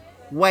cakes,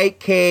 white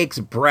cakes,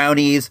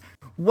 brownies.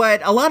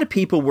 What a lot of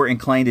people were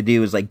inclined to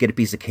do is like get a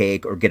piece of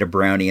cake or get a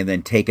brownie and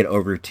then take it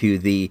over to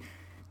the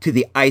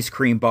ice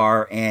cream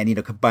bar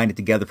and, combine it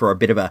together for a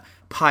bit of a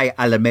pie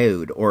a la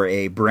mode or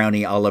a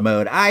brownie a la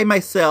mode. I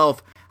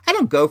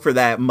don't go for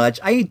that much.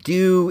 I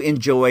do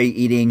enjoy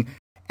eating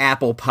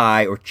apple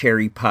pie or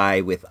cherry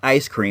pie with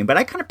ice cream, but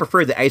I kind of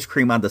prefer the ice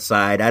cream on the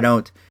side. I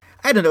don't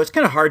know. It's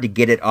kind of hard to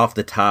get it off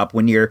the top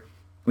when you're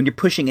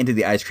pushing into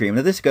the ice cream.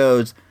 Now this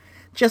goes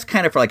just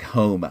kind of for like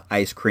home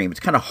ice cream. It's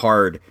kind of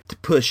hard to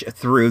push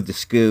through the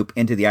scoop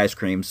into the ice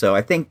cream. So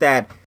I think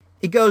that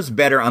it goes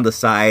better on the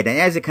side. And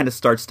as it kind of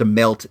starts to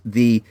melt,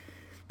 the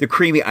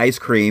creamy ice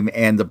cream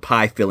and the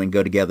pie filling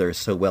go together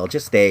so well.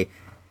 Just a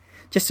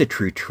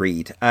true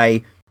treat.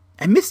 I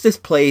miss this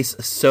place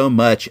so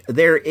much.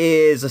 There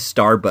is a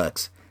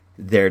Starbucks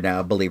there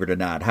now, believe it or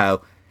not.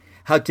 How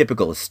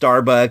typical. A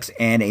Starbucks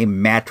and a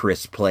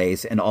mattress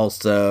place, and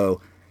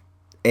also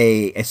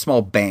a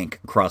small bank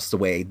across the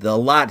way. The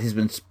lot has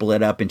been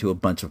split up into a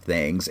bunch of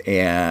things,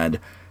 and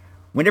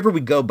whenever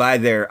we go by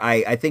there,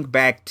 I think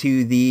back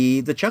to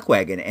the Chuck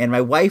Wagon, and my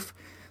wife,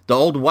 the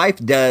old wife,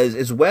 does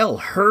as well.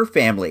 Her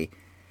family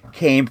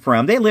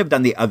they lived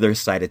on the other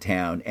side of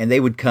town, and they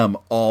would come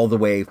all the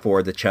way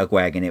for the Chuck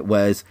Wagon. It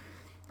was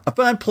a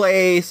fun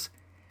place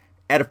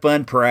at a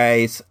fun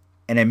price,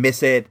 and I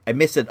miss it. I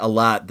miss it a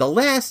lot. The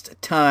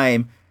last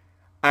time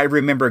I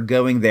remember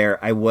going there,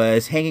 I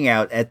was hanging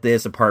out at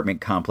this apartment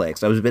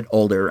complex. I was a bit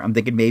older. I'm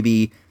thinking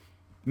maybe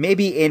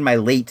in my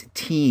late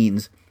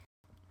teens.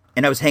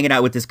 And I was hanging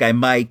out with this guy,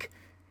 Mike,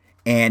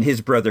 and his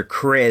brother,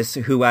 Chris,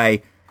 who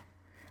I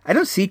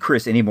don't see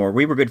Chris anymore.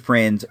 We were good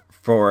friends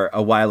for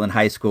a while in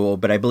high school,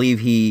 but I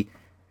believe he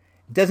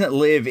doesn't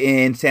live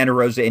in Santa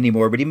Rosa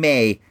anymore, but he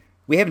may.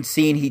 We haven't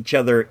seen each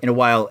other in a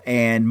while.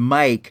 And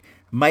Mike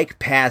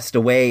passed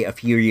away a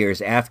few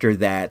years after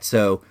that,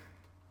 so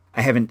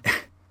I haven't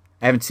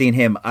seen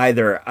him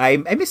either. I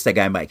miss that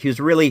guy, Mike. He was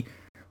a really,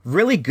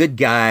 really good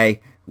guy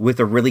with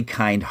a really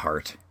kind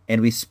heart.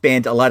 And we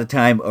spent a lot of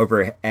time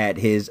over at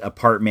his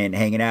apartment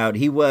hanging out.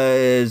 He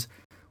was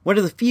one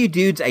of the few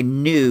dudes I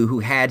knew who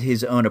had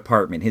his own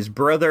apartment. His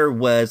brother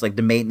was like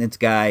the maintenance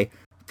guy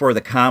for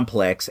the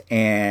complex.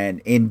 And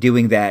in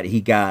doing that,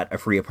 he got a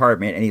free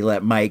apartment and he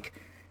let Mike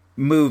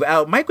move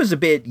out. Mike was a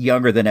bit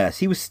younger than us.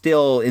 He was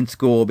still in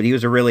school, but he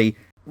was a really,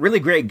 really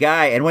great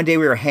guy. And one day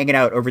we were hanging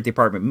out over at the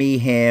apartment, me,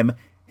 him,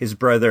 his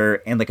brother,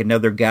 and like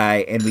another guy,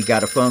 and we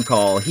got a phone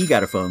call. He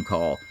got a phone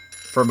call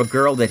from a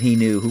girl that he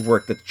knew who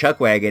worked at the Chuck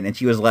Wagon, and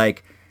she was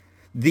like,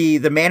 the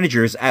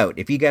manager's out.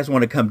 If you guys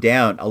want to come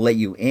down, I'll let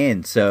you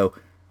in. So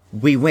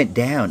we went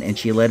down, and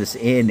she let us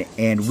in,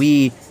 and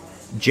we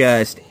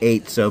just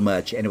ate so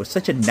much, and it was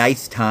such a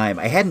nice time.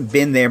 I hadn't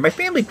been there. My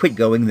family quit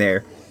going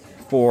there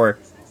for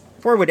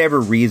whatever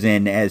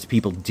reason, as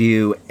people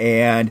do,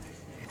 and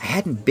I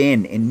hadn't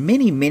been in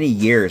many, many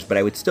years, but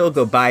I would still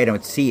go by it, and I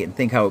would see it and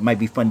think how it might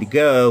be fun to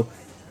go,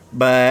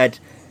 but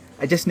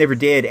I just never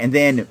did. And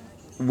then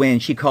when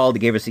she called, it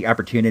gave us the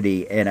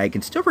opportunity, and I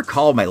can still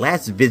recall my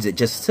last visit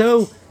just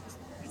so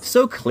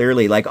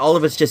clearly, like all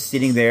of us just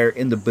sitting there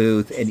in the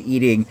booth and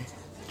eating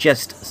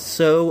just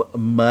so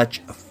much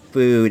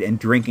food and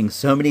drinking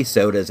so many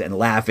sodas and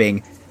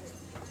laughing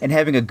and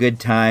having a good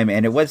time.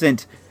 And it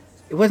wasn't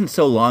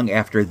so long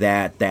after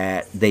that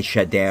they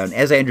shut down.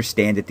 As I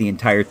understand it, the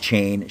entire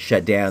chain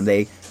shut down.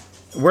 They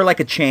were like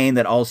a chain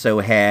that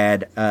also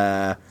had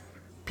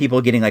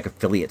people getting like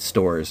affiliate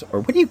stores,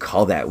 or what do you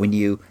call that when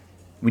you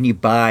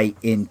buy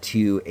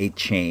into a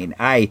chain?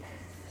 I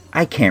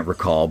can't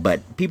recall,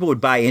 but people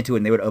would buy into it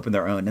and they would open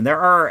their own. And there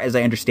are, as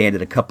I understand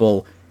it, a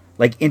couple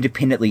like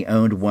independently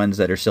owned ones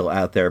that are still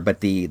out there, but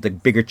the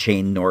bigger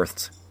chain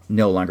North's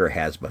no longer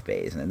has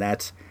buffets, and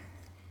that's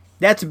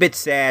a bit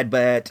sad,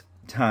 but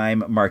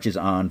time marches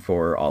on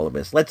for all of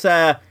us.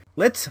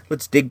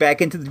 Let's dig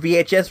back into the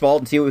VHS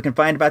vault and see what we can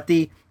find about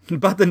the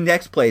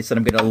next place that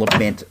I'm going to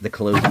lament the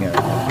closing of.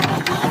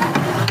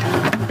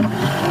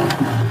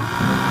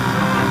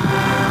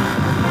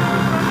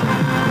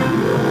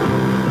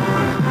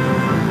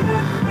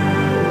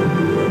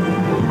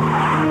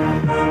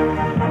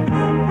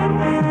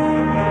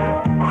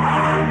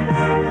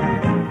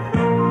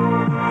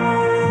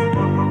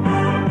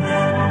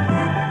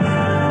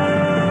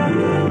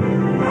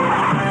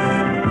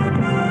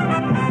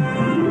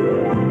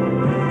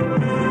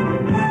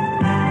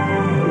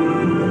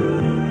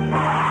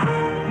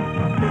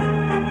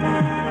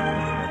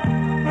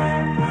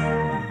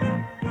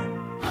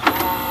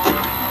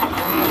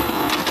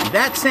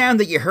 That sound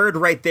that you heard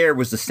right there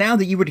was the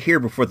sound that you would hear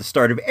before the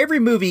start of every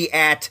movie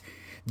at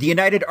the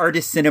United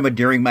Artists Cinema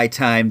during my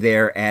time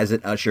there as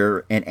an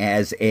usher and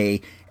as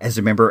a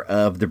member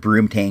of the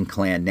Broomtang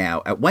clan.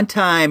 Now, at one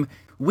time,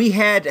 we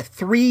had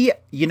 3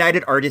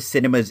 United Artists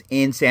Cinemas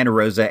in Santa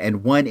Rosa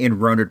and 1 in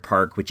Rohnert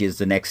Park, which is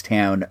the next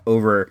town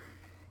over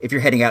if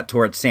you're heading out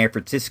towards San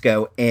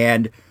Francisco,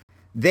 and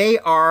they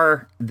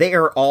are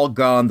all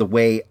gone the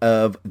way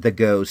of the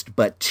ghost,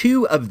 but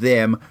 2 of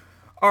them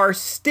are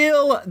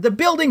still, the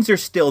buildings are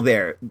still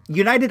there.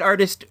 United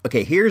Artists,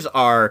 okay, here's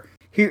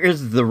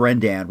the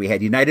rundown. We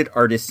had United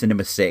Artists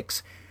Cinema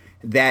 6.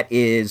 That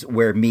is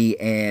where me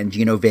and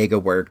Gino Vega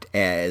worked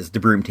as the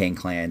Broomtang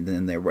clan.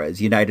 Then there was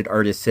United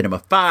Artists Cinema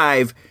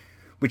 5,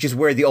 which is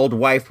where the old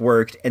wife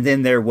worked. And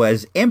then there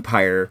was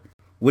Empire,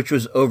 which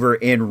was over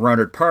in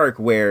Rohnert Park,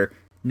 where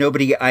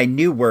nobody I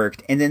knew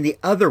worked. And then the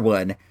other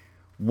one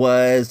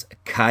was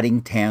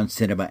Coddingtown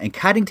Cinema. And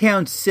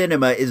Coddingtown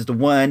Cinema is the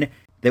one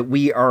that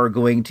we are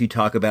going to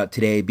talk about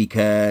today,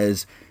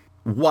 because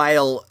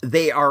while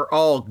they are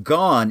all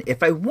gone,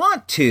 if I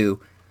want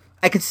to,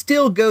 I could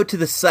still go to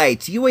the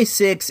sites.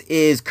 UA6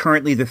 is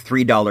currently the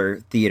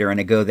 $3 theater, and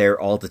I go there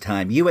all the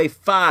time.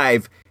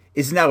 UA5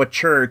 is now a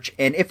church,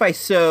 and if I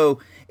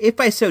so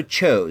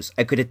chose,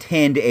 I could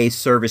attend a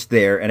service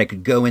there, and I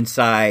could go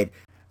inside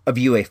of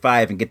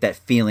UA5 and get that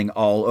feeling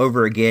all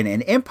over again.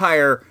 And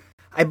Empire,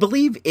 I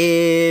believe,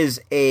 is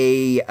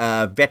a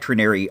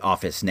veterinary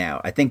office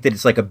now. I think that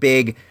it's like a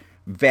big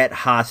vet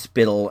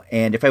hospital,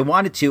 and if I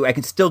wanted to, I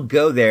can still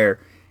go there,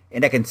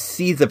 and I can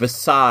see the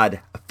facade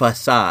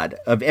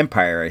of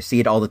Empire. I see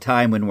it all the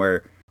time when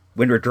we're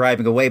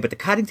driving away. But the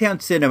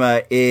Coddingtown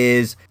Cinema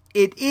is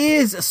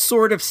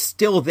sort of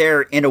still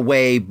there in a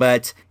way,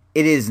 but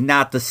it is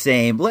not the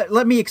same.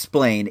 Let me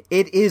explain.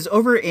 It is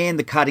over in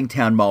the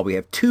Coddingtown Mall. We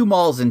have 2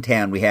 malls in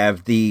town. We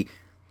have the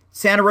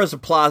Santa Rosa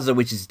Plaza,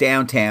 which is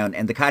downtown,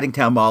 and the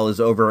Coddingtown Mall is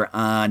over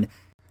on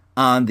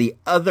the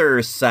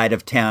other side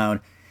of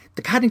town.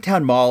 The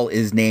Coddingtown Mall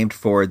is named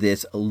for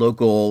this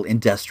local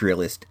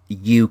industrialist,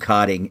 Hugh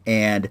Codding,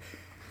 and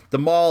the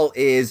mall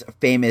is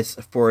famous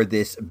for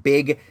this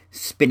big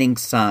spinning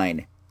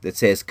sign that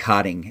says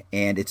Codding,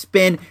 and it's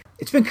been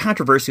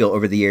controversial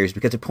over the years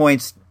because it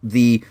points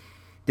the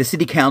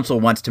city council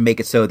wants to make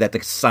it so that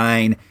the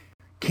sign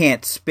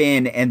can't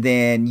spin, and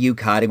then Hugh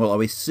Codding will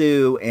always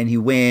sue, and he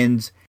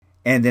wins,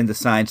 and then the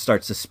sign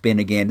starts to spin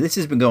again. This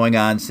has been going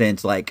on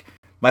since, like,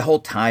 my whole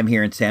time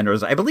here in Santa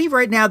Rosa. I believe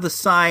right now the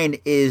sign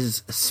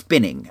is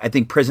spinning. I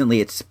think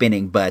presently it's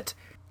spinning, but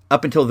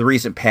up until the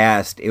recent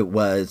past, it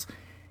was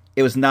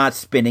not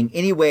spinning.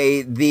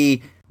 Anyway,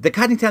 the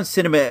Coddingtown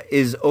Cinema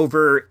is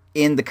over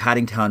in the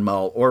Coddingtown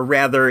Mall, or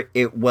rather,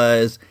 it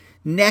was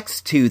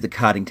next to the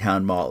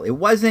Coddingtown Mall. It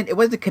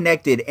wasn't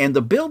connected, and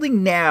the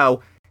building now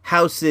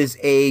houses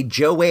a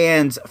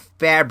Joann's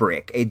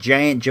Fabric, a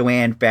giant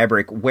Joann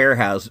Fabric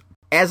warehouse.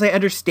 As I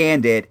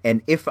understand it,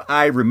 and if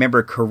I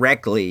remember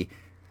correctly,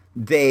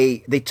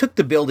 they took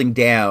the building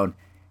down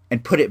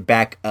and put it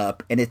back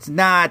up, and it's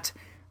not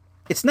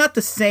it's not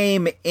the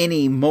same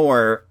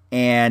anymore,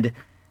 and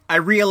I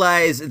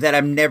realize that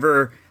I'm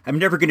never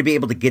going to be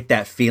able to get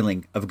that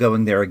feeling of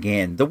going there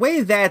again. The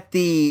way that the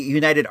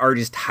United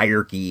Artists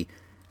hierarchy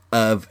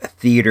of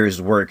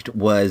theaters worked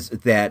was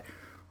that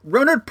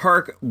Rohnert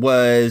Park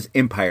was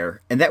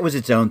Empire, and that was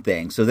its own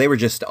thing. So they were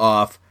just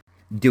off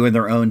doing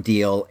their own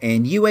deal,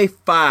 and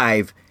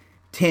UA5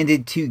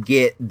 tended to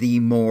get the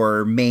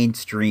more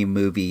mainstream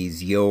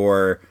movies,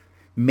 your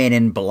Men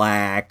in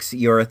Blacks,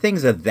 your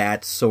things of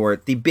that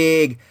sort, the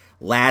big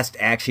last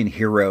action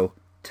hero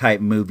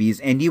type movies.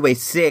 And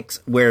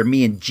UA6, where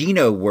me and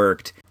Gino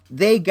worked,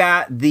 they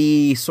got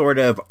the sort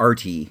of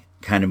arty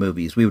kind of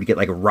movies. We would get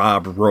like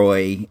Rob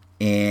Roy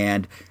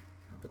and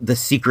The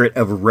Secret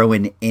of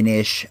Rowan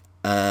Inish,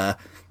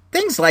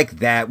 things like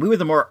that. We were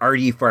the more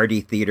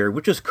arty-farty theater,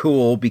 which was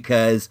cool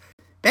because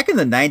back in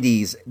the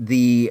 90s,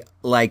 the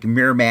like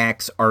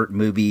Miramax art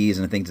movies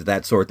and things of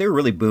that sort, they were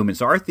really booming.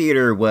 So our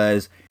theater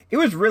was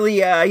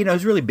really, it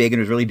was really big and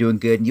it was really doing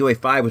good. And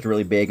UA5 was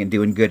really big and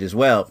doing good as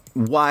well.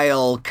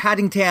 While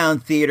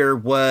Cottingtown Theater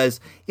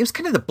was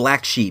kind of the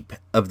black sheep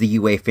of the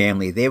UA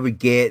family. They would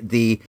get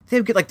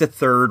like the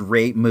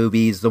third-rate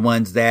movies, the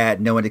ones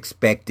that no one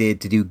expected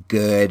to do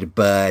good,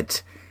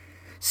 but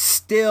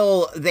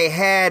still they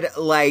had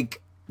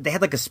like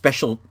a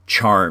special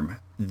charm.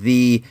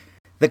 The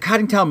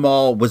Cottingtown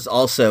Mall was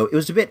it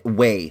was a bit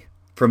away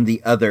from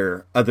the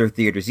other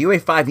theaters.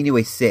 UA5 and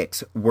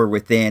UA6 were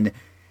within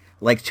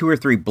like 2 or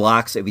 3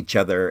 blocks of each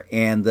other,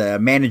 and the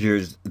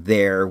managers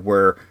there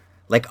were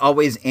like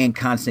always in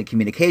constant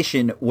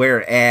communication,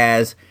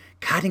 whereas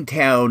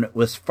Cottingtown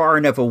was far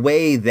enough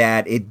away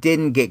that it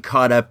didn't get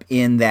caught up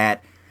in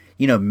that,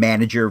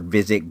 manager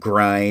visit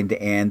grind,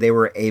 and they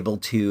were able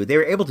to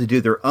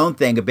do their own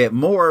thing a bit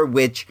more,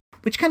 which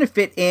kind of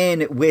fit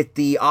in with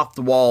the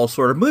off-the-wall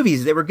sort of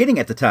movies they were getting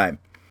at the time.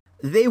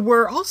 They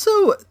were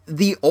also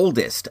the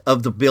oldest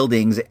of the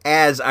buildings,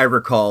 as I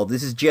recall.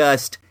 This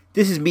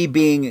is me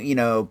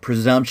being,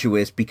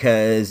 presumptuous,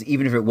 because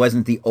even if it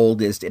wasn't the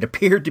oldest, it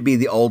appeared to be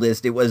the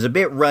oldest. It was a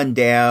bit run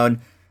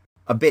down,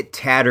 a bit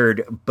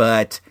tattered,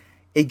 but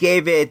it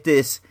gave it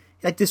this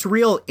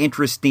real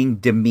interesting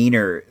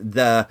demeanor.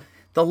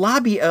 The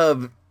lobby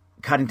of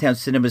Cottingtown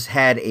Cinemas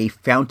had a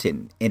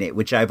fountain in it,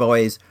 which I've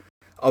always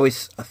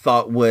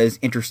thought was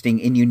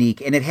interesting and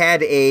unique. And it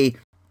had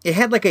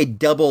like a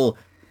double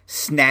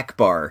snack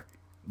bar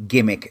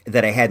gimmick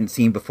that I hadn't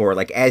seen before.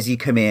 Like as you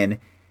come in,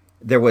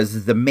 there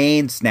was the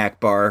main snack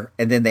bar,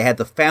 and then they had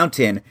the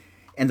fountain,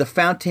 and the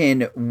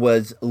fountain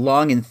was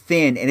long and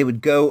thin, and it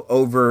would go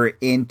over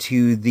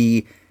into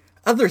the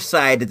other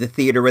side of the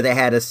theater where they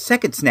had a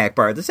second snack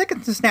bar. The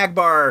second snack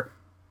bar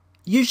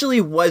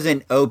usually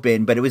wasn't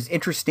open, but it was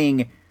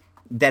interesting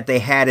that they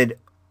had it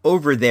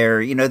over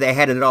there. They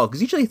had it all,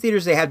 because usually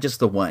theaters, they have just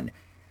the one.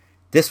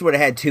 This would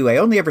have had 2. I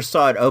only ever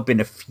saw it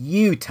open a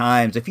few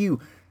times, a few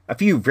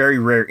very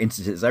rare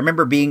instances. I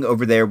remember being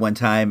over there one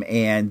time,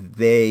 and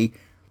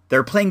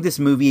they're playing this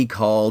movie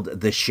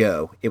called The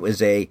Show. It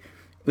was a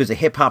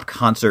hip-hop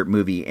concert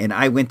movie, and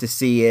I went to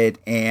see it,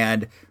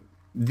 and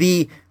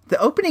the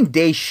opening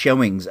day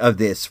showings of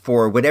this,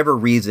 for whatever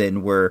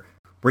reason, were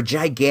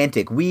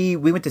gigantic. We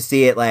went to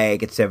see it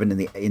like at 7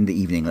 in the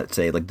evening, let's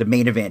say, like the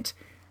main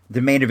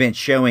event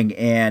showing,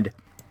 and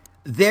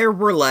there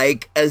were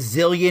like a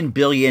zillion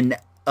billion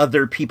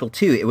other people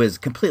too. It was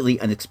completely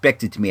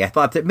unexpected to me. I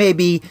thought that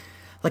maybe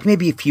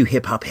a few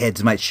hip-hop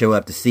heads might show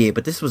up to see it,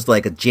 but this was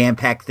like a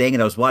jam-packed thing,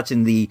 and I was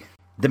watching the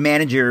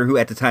manager, who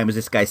at the time was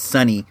this guy,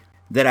 Sonny,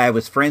 that I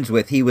was friends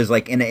with. He was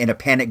like in a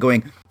panic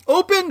going,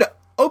 open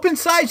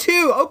side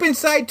 2,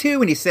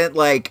 and he sent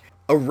like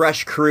a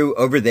rush crew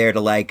over there to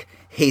like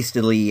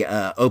hastily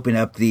open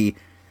up the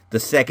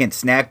second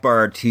snack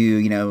bar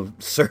to,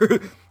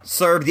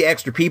 serve the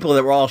extra people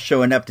that were all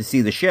showing up to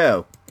see the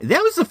show.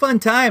 That was a fun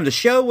time. The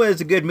show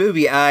was a good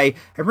movie. I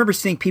remember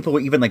seeing people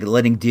were even like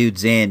letting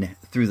dudes in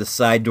through the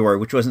side door,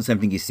 which wasn't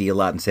something you see a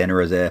lot in Santa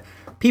Rosa.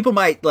 People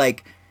might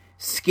like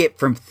skip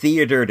from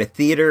theater to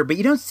theater, but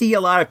you don't see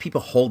a lot of people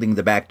holding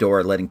the back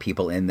door, letting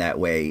people in that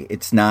way.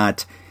 It's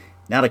not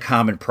a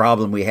common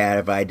problem we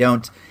have. I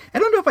don't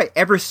know if I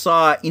ever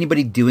saw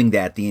anybody doing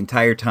that the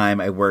entire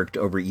time I worked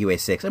over at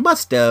UA6. I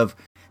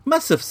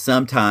must have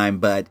sometime,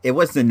 but it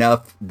wasn't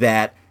enough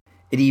that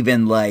it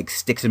even like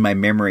sticks in my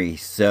memory.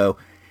 So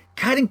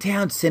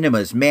Cottingtown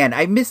Cinemas, man,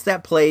 I miss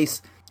that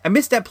place. I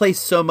miss that place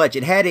so much.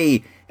 It had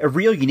a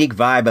real unique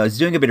vibe. I was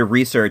doing a bit of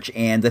research,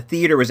 and the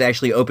theater was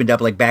actually opened up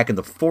like back in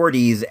the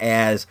 40s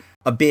as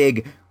a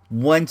big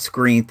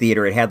one-screen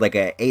theater. It had like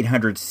a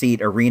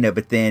 800-seat arena,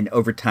 but then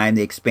over time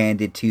they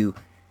expanded to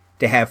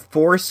have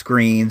 4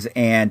 screens,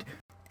 and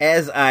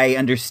as I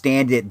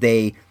understand it,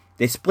 they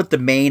split the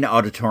main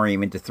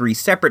auditorium into 3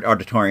 separate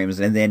auditoriums,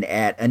 and then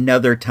at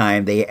another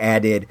time they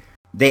added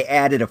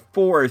a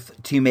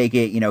 4th to make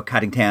it,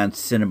 Cottingtown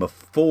Cinema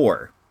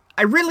 4.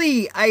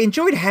 I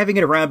enjoyed having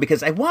it around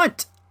because I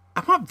want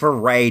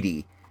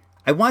variety.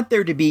 I want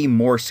there to be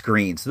more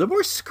screens. The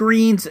more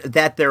screens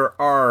that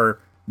there are,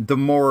 the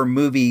more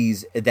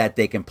movies that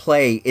they can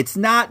play. It's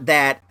not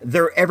that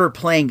they're ever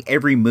playing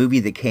every movie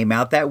that came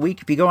out that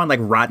week. If you go on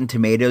like Rotten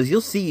Tomatoes, you'll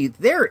see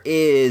there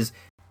is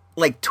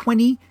like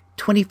 20,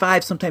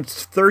 25,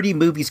 sometimes 30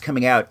 movies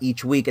coming out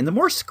each week. And the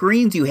more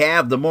screens you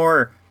have, the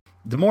more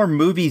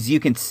movies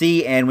you can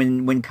see. And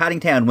when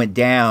Cottingtown went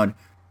down,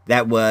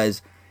 that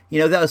was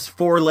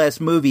 4 less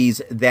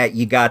movies that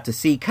you got to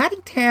see.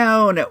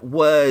 Cottingtown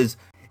was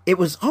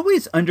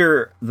always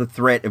under the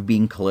threat of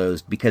being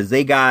closed because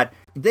they got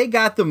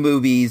the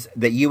movies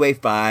that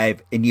UA5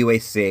 and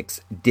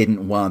UA6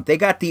 didn't want. They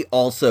got the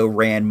also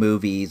ran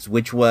movies,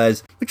 which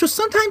was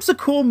sometimes the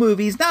cool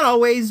movies, not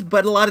always,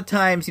 but a lot of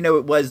times,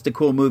 it was the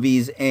cool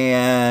movies,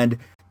 and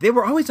they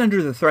were always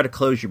under the threat of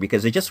closure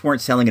because they just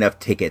weren't selling enough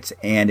tickets,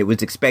 and it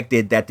was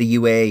expected that the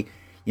UA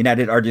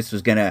United Artists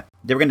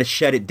they were gonna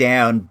shut it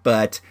down,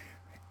 but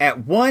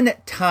at one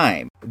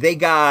time, they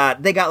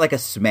got like a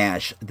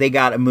smash. They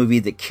got a movie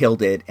that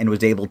killed it and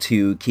was able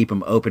to keep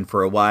them open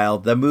for a while.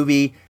 The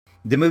movie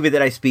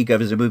that I speak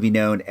of is a movie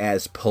known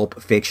as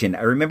Pulp Fiction.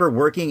 I remember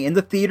working in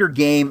the theater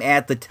game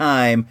at the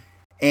time,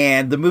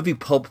 and the movie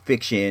Pulp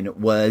Fiction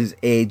was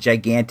a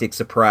gigantic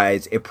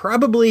surprise. It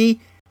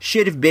probably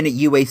should have been at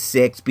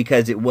UA6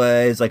 because it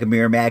was like a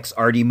Miramax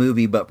arty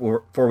movie, but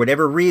for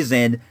whatever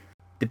reason,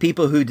 the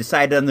people who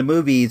decided on the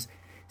movies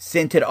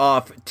sent it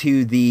off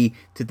to the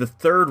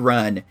third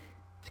run,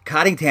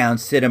 Cottingtown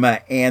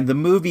Cinema, and the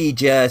movie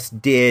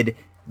just did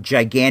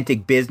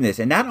gigantic business.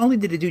 And not only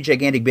did it do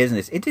gigantic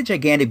business, it did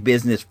gigantic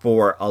business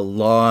for a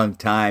long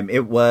time.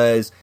 It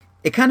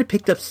kind of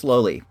picked up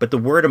slowly, but the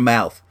word of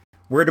mouth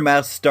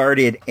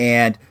started,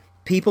 and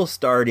people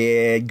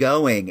started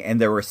going, and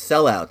there were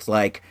sellouts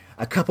like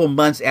a couple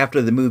months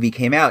after the movie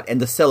came out, and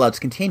the sellouts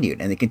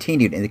continued, and they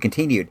continued, and they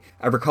continued.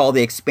 I recall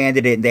they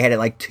expanded it, and they had it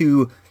like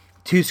two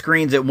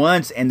screens at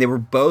once, and they were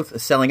both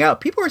selling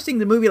out. People were seeing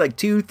the movie like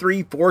 2,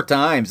 3, 4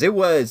 times. It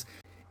was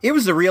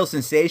a real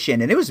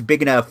sensation, and it was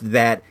big enough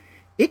that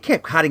it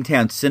kept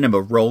Cottingtown Cinema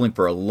rolling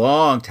for a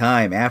long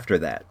time after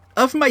that.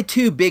 Of my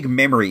 2 big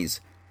memories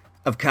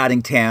of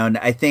Cottingtown,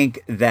 I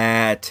think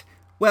that,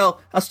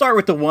 well, I'll start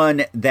with the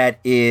one that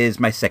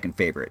is my second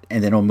favorite,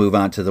 and then I'll move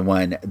on to the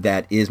one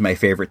that is my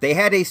favorite. They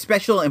had a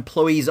special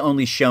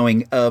employees-only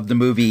showing of the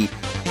movie.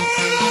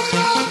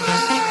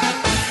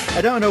 I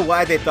don't know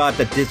why they thought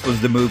that this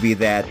was the movie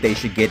that they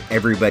should get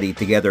everybody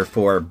together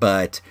for,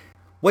 but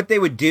what they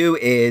would do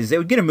is they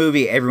would get a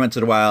movie every once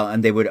in a while,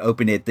 and they would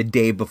open it the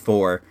day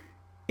before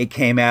it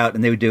came out,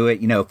 and they would do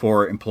it,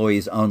 for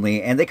employees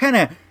only, and they kind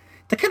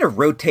of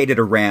rotated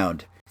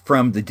around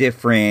from the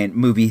different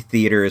movie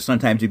theaters.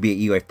 Sometimes it'd be at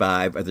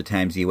UA5, other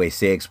times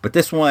UA6, but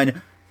this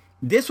one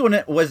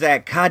was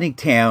at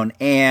Cottingtown,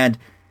 and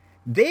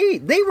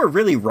they were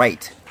really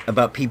right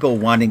about people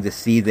wanting to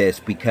see this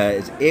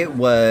because it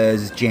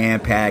was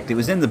jam-packed. It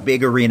was in the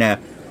big arena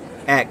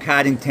at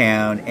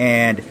Cottingtown,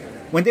 and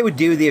when they would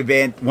do the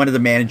event, one of the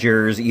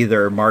managers,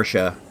 either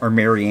Marcia or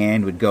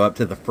Marianne, would go up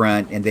to the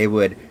front, and they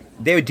would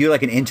do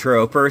like an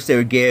intro. First, they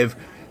would give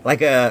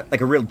like a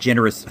real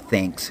generous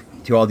thanks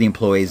to all the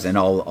employees and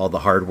all the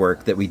hard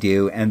work that we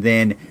do, and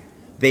then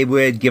they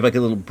would give like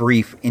a little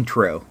brief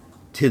intro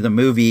to the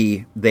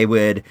movie. They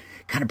would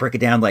kind of break it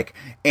down like,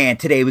 and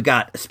today we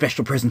got a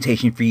special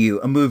presentation for you,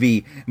 a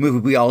movie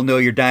we all know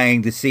you're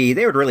dying to see.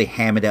 They would really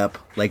ham it up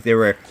like they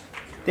were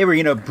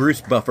Bruce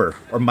Buffer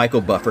or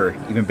Michael Buffer,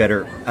 even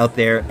better, out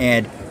there,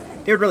 and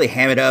they would really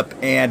ham it up,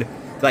 and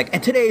like,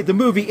 and today the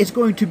movie is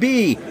going to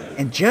be,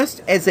 and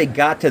just as they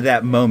got to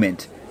that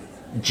moment,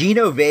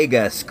 Gino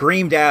Vega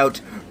screamed out,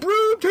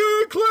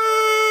 "Broomton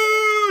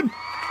Clan!"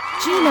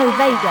 Gino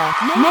Vega,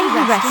 may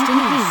he rest in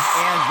peace.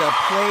 And the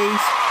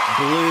place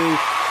blew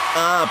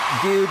up.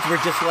 Dudes were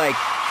just like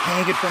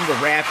hanging from the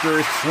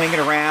rafters, swinging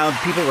around.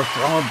 People were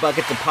throwing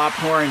buckets of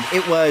popcorn.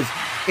 It was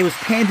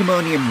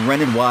pandemonium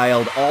running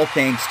wild, all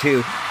thanks to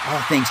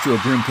a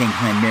Broomton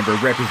Clan member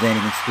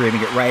representing and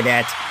screaming it right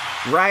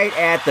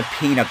at the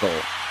pinnacle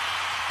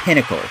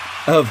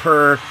of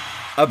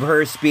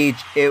her speech.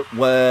 It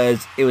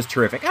was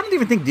terrific. I don't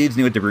even think dudes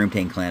knew what the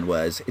Broomton Clan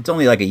was. It's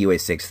only like a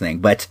UA6 thing,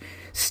 but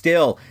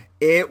still,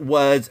 it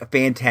was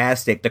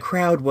fantastic. The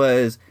crowd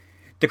was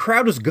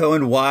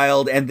going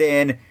wild, and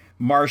then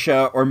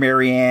Marcia or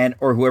Marianne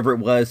or whoever it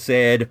was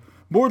said,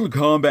 "Mortal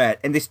Kombat,"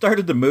 and they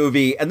started the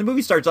movie, and the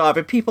movie starts off,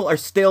 and people are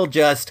still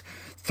just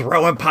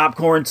throwing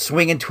popcorn,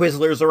 swinging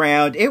Twizzlers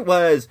around. It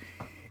was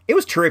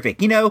terrific.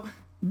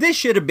 This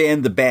should have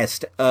been the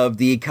best of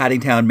the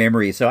Cottingtown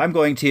memories, so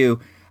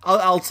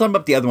I'll sum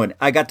up the other one.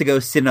 I got to go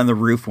sit on the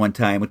roof one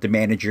time with the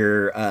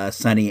manager,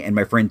 Sonny, and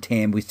my friend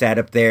Tim. We sat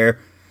up there,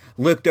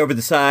 looked over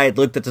the side,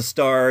 looked at the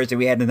stars, and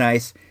we had a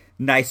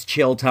nice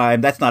chill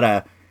time.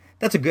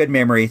 That's a good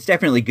memory. It's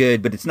definitely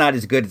good, but it's not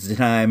as good as the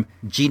time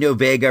Gino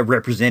Vega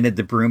represented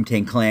the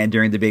Broomton Clan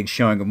during the big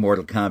showing of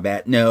Mortal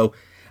Kombat. No,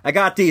 I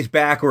got these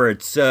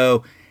backwards,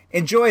 so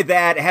enjoy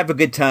that. Have a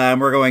good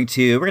time. We're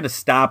gonna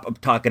stop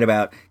talking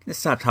about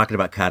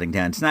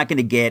Cottingtown. It's not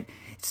gonna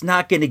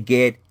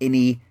get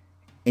any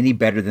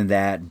better than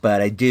that.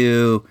 But I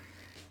do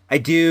I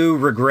do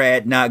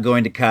regret not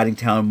going to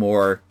Coddingtown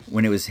more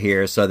when it was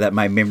here, so that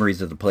my memories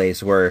of the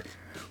place were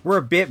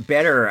a bit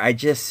better. I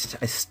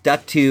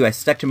stuck to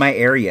my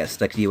area,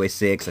 stuck to UA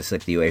 6, I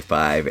stuck to UA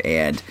 5,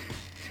 and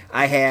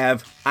I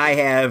have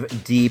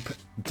deep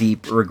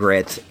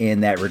regrets in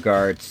that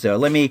regard. So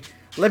let me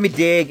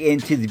dig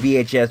into the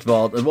VHS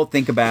vault, and we'll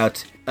think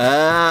about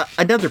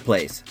another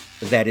place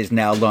that is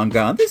now long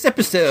gone. This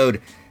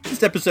episode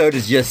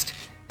is just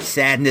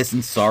sadness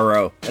and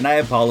sorrow, and I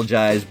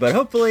apologize, but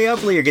hopefully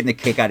you're getting a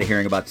kick out of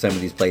hearing about some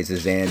of these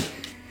places and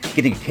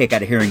getting a kick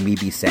out of hearing me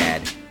be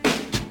sad.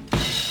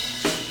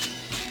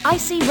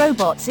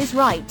 IseeRobots is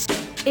right.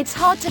 It's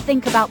hard to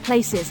think about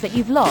places that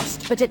you've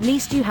lost, but at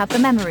least you have the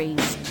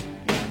memories.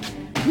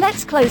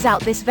 Let's close out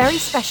this very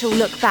special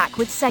look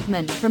backward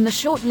segment from the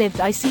short-lived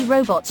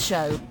IseeRobots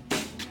show.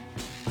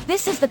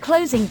 This is the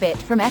closing bit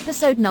from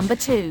episode number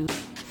 2,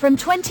 from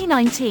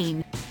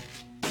 2019.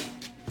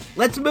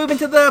 Let's move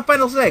into the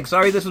final seg.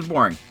 Sorry, this was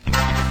boring.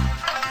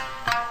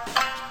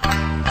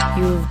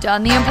 You've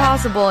done the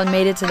impossible and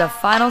made it to the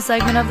final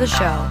segment of the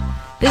show.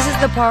 This is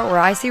the part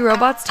where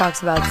IseeRobots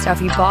talks about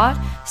stuff he bought,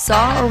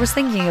 saw, or was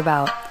thinking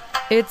about.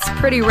 It's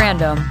pretty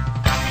random.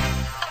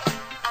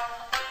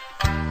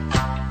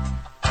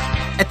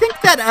 I think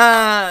that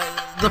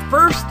the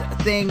first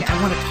thing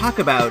I want to talk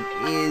about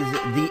is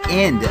the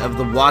end of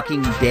the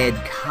Walking Dead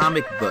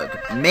comic book.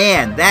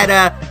 Man,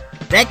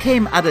 that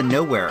came out of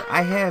nowhere.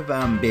 I have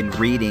been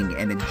reading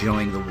and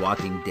enjoying The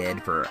Walking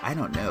Dead for, I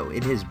don't know,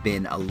 it has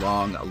been a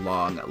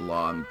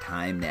long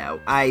time now.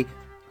 I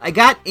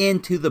got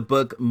into the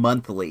book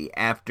monthly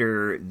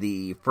after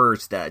the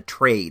first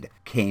trade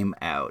came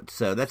out.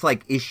 So that's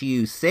like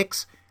issue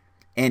 6,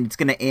 and it's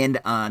going to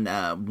end on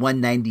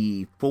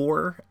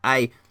 194.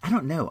 I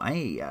don't know.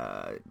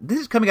 This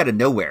is coming out of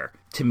nowhere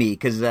to me,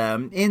 because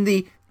in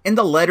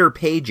the letter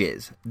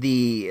pages,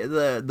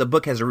 the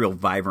book has a real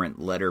vibrant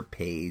letter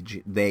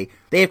page. They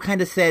have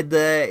kind of said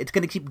it's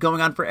going to keep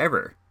going on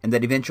forever, and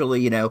that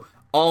eventually,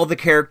 all the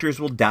characters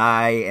will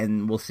die,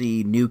 and we'll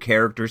see new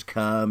characters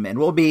come, and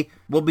we'll be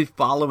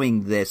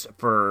following this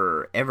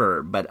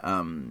forever. But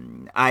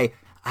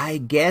I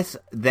guess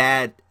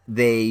that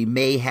they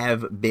may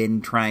have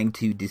been trying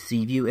to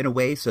deceive you in a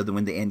way, so that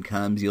when the end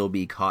comes, you'll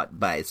be caught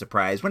by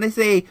surprise. When I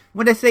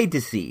say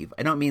deceive,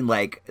 I don't mean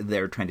like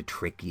they're trying to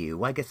trick you.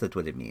 Well, I guess that's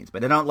what it means,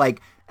 but I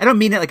don't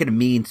mean it like in a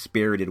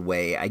mean-spirited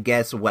way. I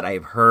guess what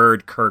I've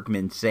heard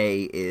Kirkman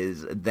say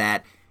is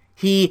that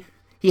he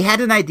had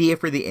an idea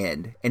for the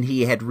end, and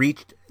he had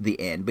reached the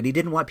end, but he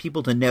didn't want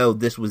people to know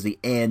this was the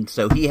end,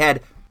 so he kind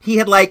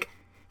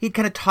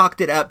of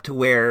talked it up to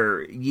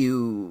where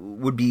you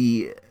would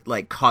be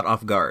like caught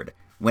off guard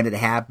when it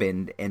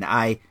happened, and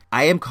I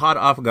am caught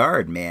off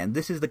guard, man.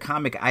 This is the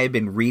comic I have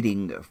been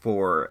reading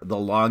for the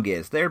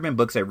longest. There have been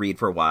books I read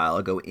for a while.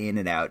 I'll go in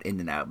and out,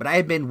 but I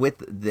have been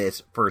with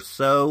this for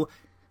so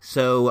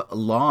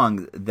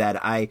long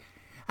that I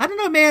don't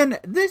know, man.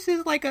 This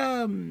is like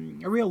a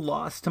real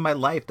loss to my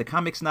life. The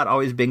comic's not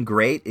always been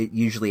great. It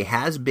usually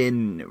has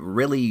been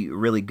really,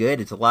 really good.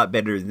 It's a lot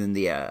better than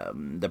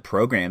the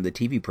program, the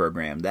TV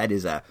program.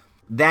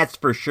 That's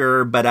for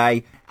sure. But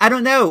I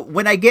don't know.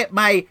 When I get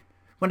my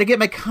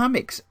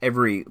comics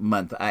every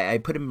month, I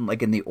put them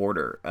like in the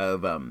order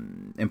of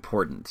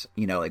importance,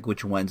 like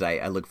which ones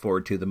I look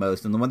forward to the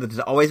most. And the one that's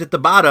always at the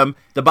bottom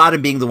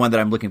being the one that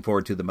I'm looking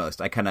forward to the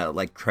most. I kind of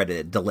like try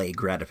to delay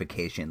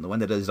gratification. The one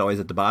that is always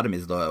at the bottom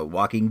is The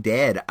Walking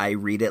Dead. I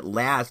read it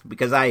last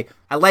because I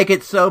like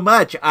it so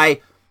much. I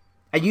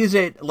use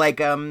it like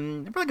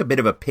for like a bit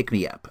of a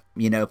pick-me-up,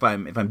 if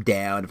I'm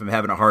down, if I'm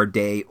having a hard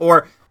day,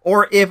 or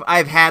if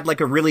I've had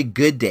like a really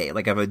good day,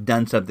 like if I've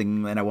done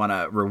something and I want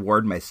to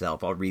reward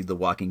myself, I'll read The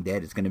Walking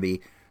Dead. It's gonna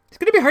be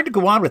hard to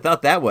go on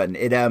without that one.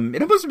 It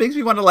almost makes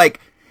me want to like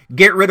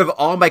get rid of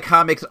all my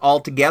comics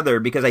altogether,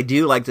 because I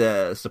do like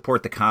to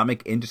support the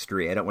comic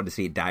industry. I don't want to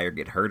see it die or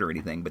get hurt or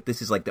anything, but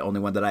this is like the only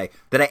one that I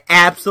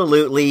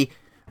absolutely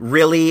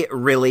really,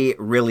 really,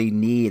 really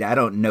need. I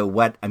don't know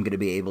what I'm going to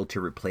be able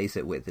to replace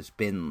it with. It's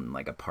been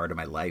like a part of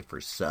my life for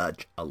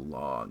such a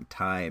long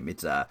time.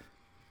 It's a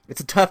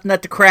tough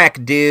nut to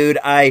crack, dude.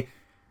 I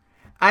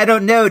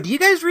don't know. Do you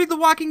guys read The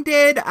Walking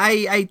Dead?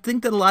 I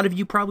think that a lot of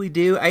you probably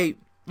do.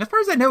 As far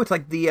as I know, it's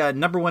like the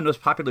number one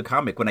most popular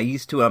comic. When I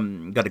used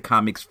to go to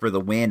Comics for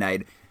the Win, I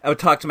would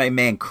talk to my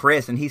man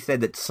Chris, and he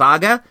said that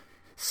Saga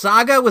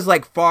was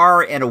like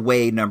far and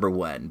away number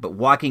one, but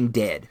Walking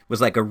Dead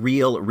was like a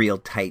real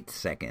tight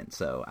second.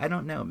 So I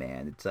don't know,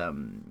 man.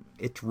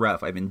 It's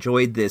rough. I've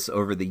enjoyed this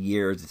over the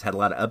years. It's had a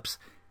lot of ups,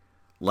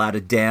 a lot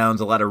of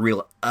downs, a lot of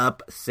real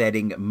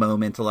upsetting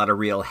moments, a lot of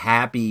real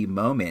happy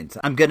moments.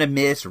 I'm going to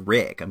miss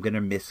Rick. I'm going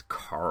to miss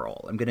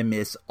Carl. I'm going to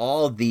miss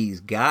all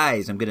these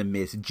guys. I'm going to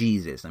miss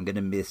Jesus. I'm going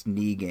to miss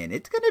Negan.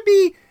 It's going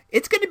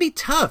to be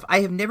tough.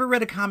 I have never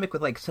read a comic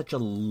with like such a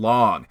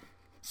winding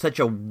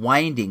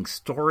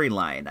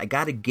storyline. I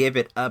got to give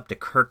it up to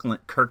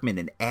Kirkman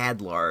and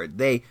Adler.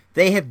 They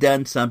have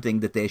done something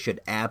that they should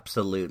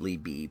absolutely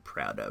be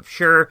proud of.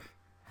 Sure,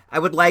 I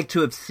would like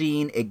to have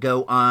seen it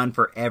go on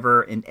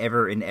forever and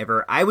ever and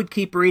ever. I would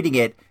keep reading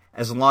it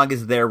as long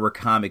as there were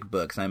comic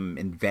books, I'm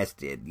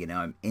invested,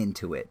 I'm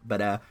into it.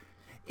 But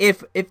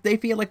if they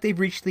feel like they've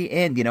reached the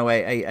end,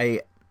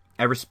 I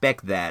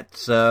respect that.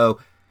 So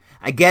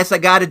I guess I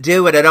gotta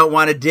do it. I don't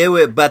want to do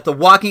it, but The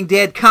Walking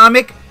Dead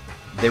comic,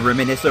 they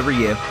reminisce over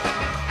you.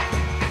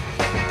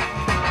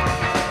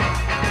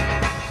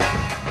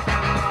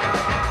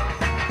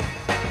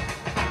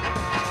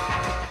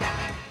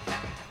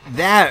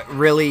 That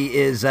really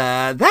is,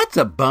 that's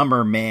a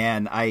bummer,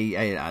 man.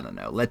 I don't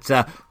know.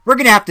 We're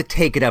going to have to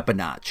take it up a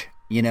notch.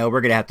 We're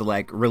going to have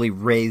to, really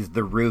raise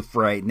the roof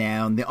right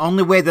now. And the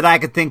only way that I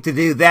could think to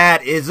do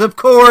that is, of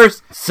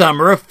course,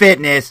 Summer of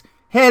Fitness.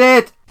 Hit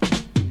it!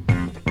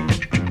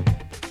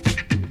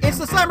 It's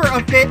the Summer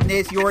of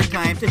Fitness, your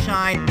time to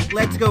shine.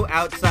 Let's go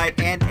outside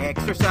and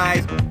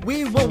exercise.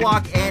 We will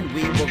walk and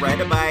we will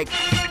ride a bike.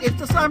 It's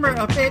the Summer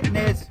of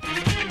Fitness.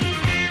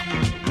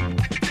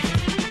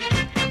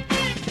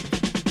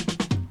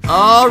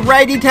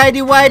 Alrighty,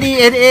 tighty-whitey,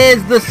 it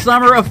is the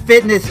Summer of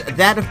Fitness.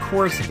 That, of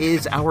course,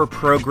 is our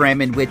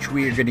program in which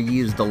we are going to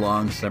use the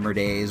long summer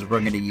days. We're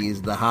going to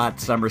use the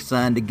hot summer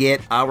sun to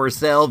get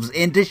ourselves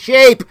into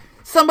shape.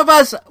 Some of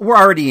us were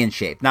already in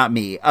shape, not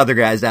me. Other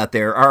guys out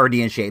there are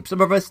already in shape. Some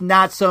of us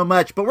not so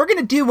much, but we're going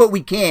to do what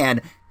we can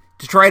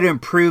to try to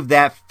improve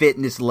that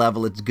fitness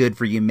level. It's good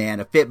for you, man.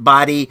 A fit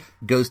body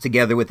goes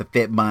together with a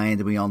fit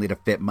mind, and we all need a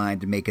fit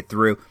mind to make it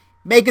through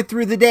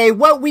the day.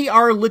 What we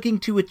are looking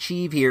to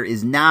achieve here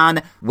is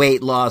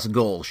non-weight loss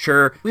goals.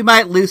 Sure, we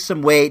might lose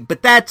some weight,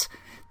 but that's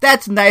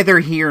neither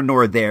here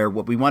nor there.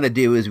 What we want to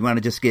do is we want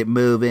to just get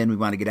moving. We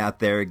want to get out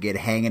there, get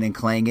hanging and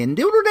clanging,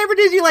 do whatever it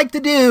is you like to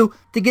do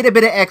to get a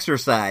bit of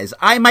exercise.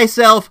 I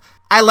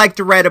like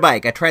to ride a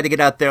bike. I try to get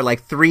out there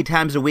 3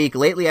 times a week.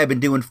 Lately, I've been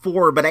doing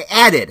 4, but I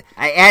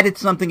added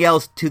something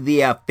else to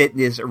the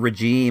fitness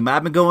regime.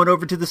 I've been going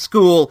over to the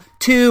school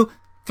 2-3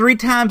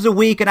 times a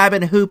week, and I've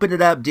been hooping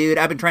it up, dude.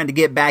 I've been trying to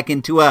get back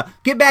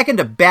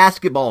into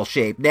basketball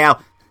shape. Now,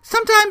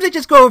 sometimes I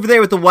just go over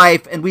there with the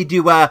wife, and we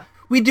do a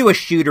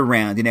shoot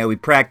around. We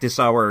practice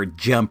our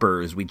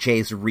jumpers, we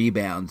chase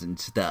rebounds and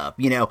stuff.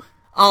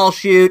 I'll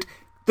shoot.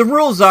 The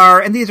rules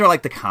are, and these are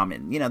the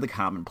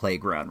common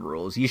playground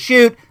rules. You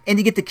shoot, and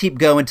you get to keep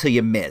going till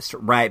you miss,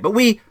 right? But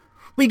we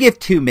give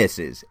 2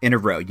 misses in a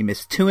row. You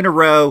miss 2 in a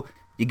row.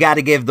 You got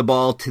to give the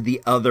ball to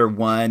the other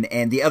one,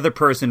 and the other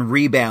person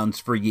rebounds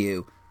for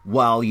you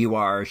while you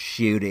are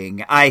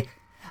shooting.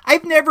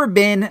 I've never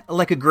been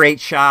a great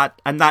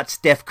shot. I'm not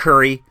Steph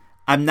Curry.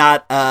 I'm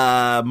not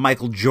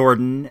Michael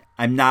Jordan.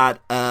 I'm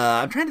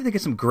trying to think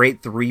of some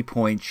great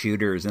 3-point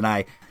shooters, and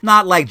I'm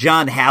not like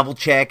John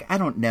Havlicek. I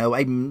don't know.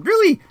 I'm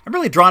really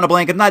drawing a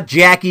blank. I'm not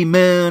Jackie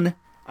Moon.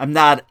 I'm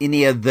not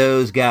any of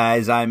those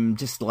guys. I'm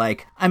just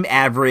I'm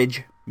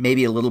average.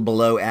 Maybe a little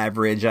below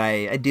average.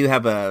 I do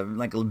have a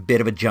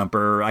bit of a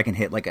jumper. I can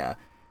hit a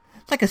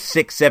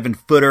 6-7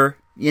 footer.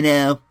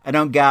 I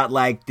don't got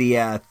the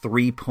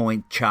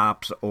 3-point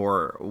chops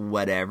or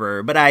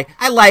whatever, but I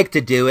like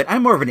to do it.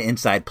 I'm more of an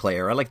inside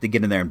player. I like to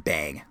get in there and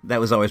bang. That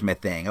was always my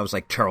thing. I was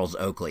like Charles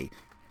Oakley.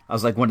 I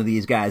was like one of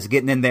these guys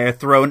getting in there,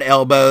 throwing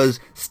elbows,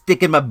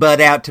 sticking my butt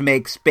out to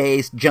make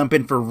space,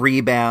 jumping for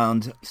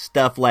rebound,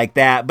 stuff like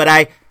that.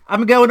 But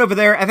I'm going over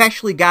there. I've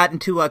actually gotten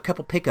to a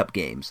couple pickup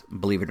games,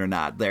 believe it or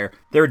not. There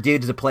are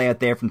dudes that play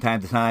out there from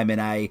time to time, and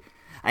I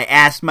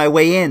asked my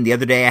way in. The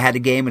other day I had a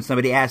game and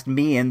somebody asked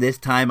me in. This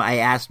time I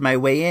asked my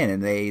way in,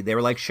 and they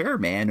were like, sure,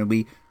 man. And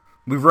we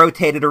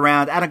rotated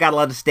around. I don't got a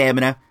lot of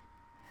stamina.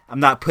 I'm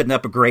not putting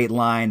up a great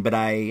line, but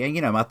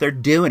I'm out there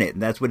doing it,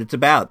 and that's what it's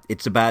about.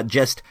 It's about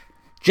just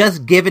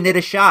giving it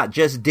a shot,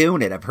 just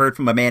doing it. I've heard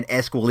from my man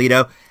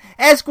Esquilito.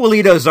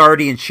 Esquilito's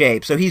already in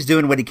shape, so he's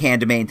doing what he can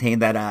to maintain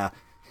that,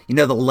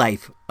 the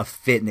life of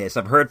fitness.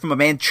 I've heard from my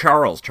man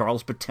Charles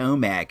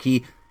Potomac.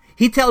 He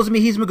tells me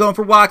he's been going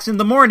for walks in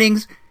the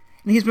mornings,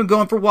 and he's been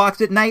going for walks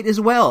at night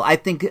as well. I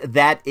think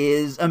that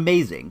is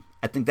amazing.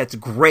 I think that's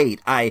great.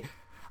 I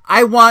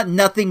want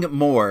nothing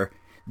more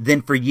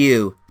than for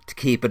you to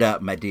keep it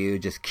up, my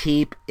dude. Just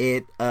keep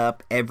it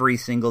up every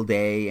single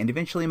day, and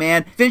eventually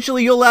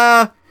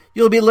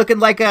you'll be looking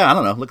like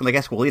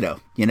Esquilito,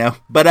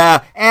 But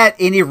at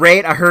any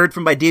rate, I heard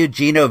from my dude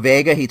Gino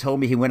Vega. He told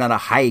me he went on a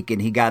hike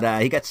and he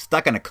got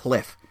stuck on a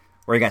cliff,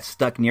 or he got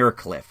stuck near a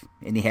cliff,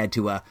 and he had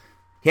to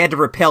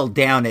rappel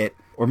down it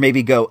or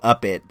maybe go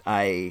up it.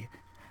 I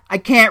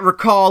can't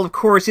recall. Of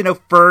course,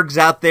 Ferg's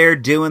out there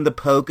doing the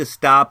polka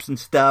stops and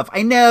stuff.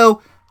 I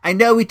know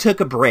we took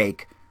a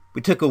break.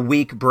 We took a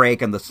week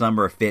break on the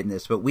Summer of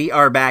Fitness, but we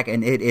are back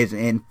and it is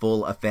in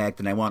full effect.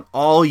 And I want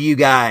all you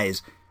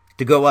guys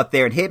to go up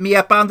there and hit me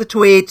up on the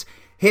tweets.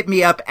 Hit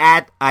me up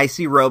at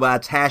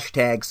IseeRobots,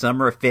 hashtag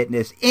Summer of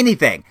Fitness.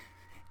 Anything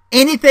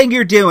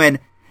you're doing,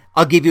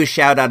 I'll give you a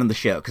shout out on the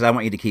show because I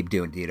want you to keep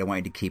doing it, dude. I want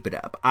you to keep it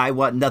up. I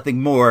want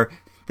nothing more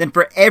than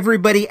for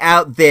everybody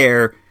out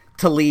there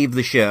to leave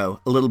the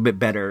show a little bit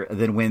better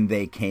than when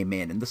they came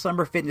in. And the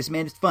Summer of Fitness,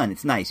 man, it's fun.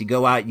 It's nice. You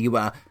go out, you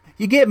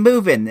get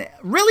moving.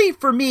 Really,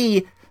 for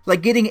me,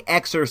 getting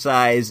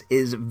exercise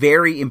is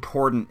very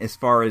important as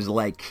far as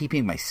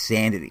keeping my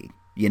sanity.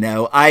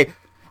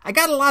 I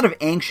got a lot of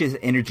anxious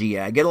energy.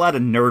 I get a lot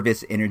of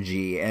nervous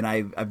energy, and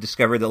I've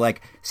discovered that,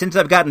 like, since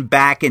I've gotten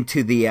back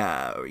into the,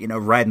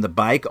 riding the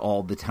bike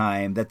all the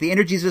time, that the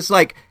energy is just,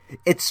 like,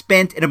 it's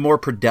spent in a more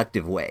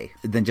productive way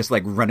than just,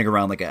 like, running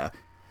around like a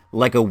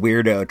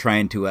weirdo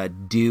trying to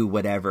do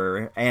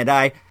whatever. And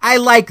I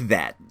like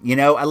that,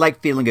 I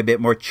like feeling a bit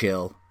more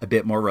chill, a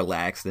bit more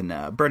relaxed,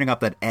 and burning off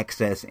that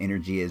excess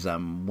energy is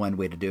one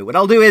way to do it. What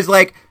I'll do is,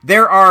 like,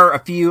 there are a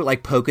few,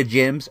 like, Poke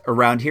gyms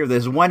around here.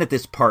 There's one at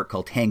this park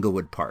called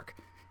Tanglewood Park,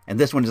 and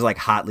this one is, like,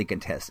 hotly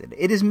contested.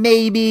 It is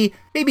maybe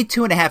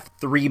 2.5,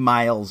 3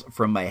 miles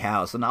from my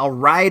house, and I'll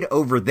ride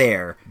over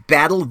there,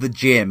 battle the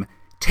gym,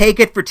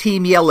 take it for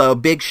Team Yellow.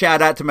 Big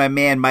shout out to my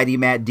man Mighty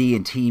Matt D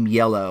and Team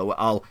Yellow.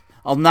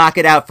 I'll knock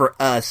it out for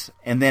us,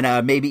 and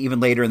then maybe even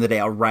later in the day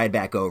I'll ride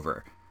back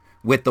over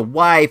with the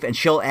wife, and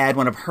she'll add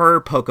one of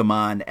her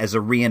Pokemon as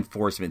a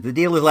reinforcement. The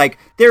deal is, like,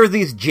 there are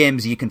these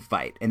gyms you can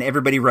fight, and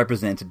everybody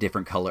represents a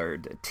different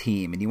colored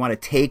team, and you want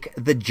to take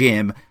the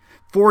gym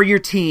for your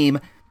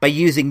team by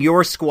using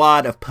your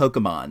squad of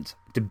Pokemons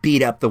to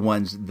beat up the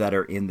ones that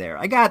are in there.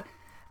 I got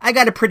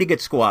a pretty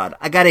good squad.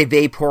 I got a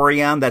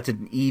Vaporeon. That's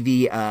an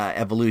Eevee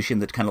evolution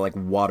that's kind of like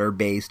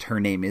water-based. Her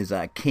name is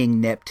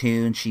King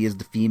Neptune. She is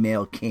the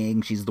female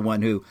king. She's the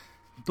one who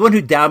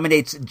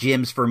dominates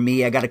gyms for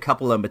me. I got a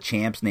couple of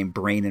champs named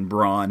Brain and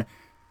Brawn.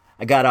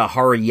 I got a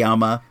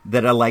Hariyama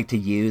that I like to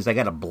use. I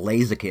got a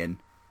Blaziken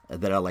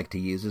that I like to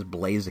use. This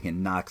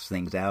Blaziken knocks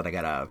things out. I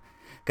got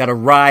a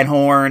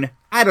Rhyhorn.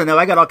 I don't know.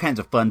 I got all kinds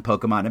of fun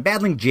Pokemon. And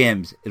battling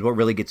gyms is what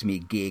really gets me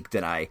geeked.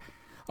 And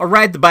I'll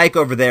ride the bike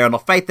over there, and I'll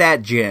fight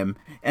that gym,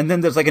 and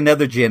then there's, like,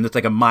 another gym that's,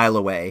 like, a mile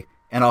away,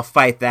 and I'll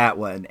fight that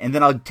one, and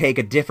then I'll take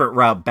a different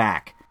route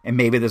back, and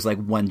maybe there's,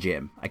 like, one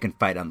gym I can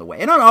fight on the way.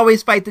 I don't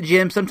always fight the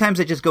gym. Sometimes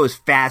I just go as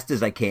fast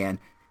as I can,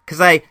 because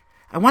I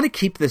want to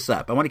keep this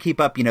up. I want to keep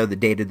up, the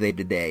day-to-day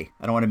to day.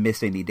 I don't want to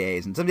miss any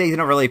days, and some days I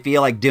don't really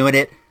feel like doing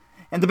it,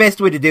 and the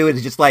best way to do it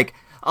is just, like,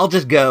 I'll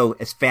just go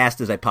as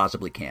fast as I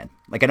possibly can.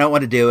 Like, I don't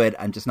want to do it.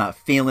 I'm just not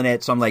feeling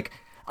it, so I'm like,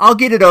 I'll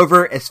get it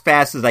over as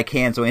fast as I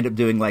can, so I end up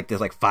doing, like,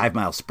 this, like,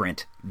 5-mile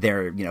sprint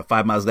there,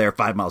 5 miles there,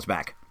 5 miles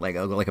back. Like,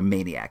 I'll go like a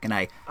maniac, and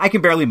I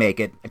can barely make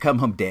it. I come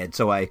home dead,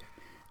 so I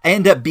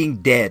end up being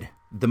dead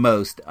the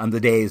most on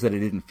the days that I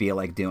didn't feel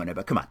like doing it.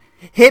 But come on,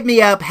 hit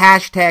me up,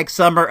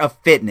 #Summer of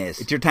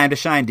Fitness. It's your time to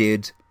shine,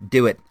 dudes.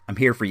 Do it. I'm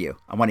here for you.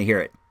 I want to hear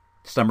it.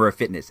 Summer of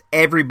Fitness.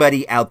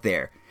 Everybody out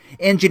there.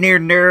 Engineer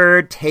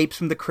Nerd, Tapes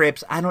from the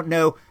Crypts, I don't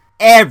know,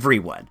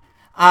 everyone.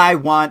 I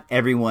want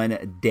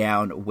everyone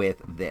down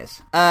with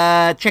this.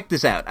 Check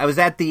this out. I was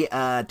at the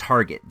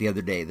Target the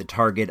other day, the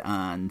Target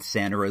on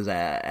Santa Rosa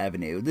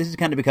Avenue. This has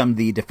kind of become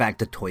the de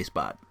facto toy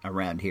spot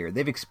around here.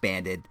 They've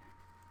expanded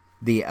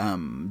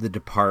the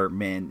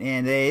department,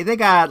 and they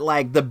got,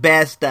 like, the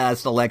best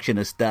selection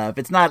of stuff.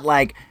 It's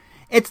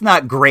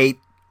not great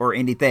or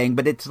anything,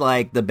 but it's,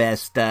 like, the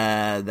best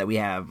that we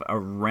have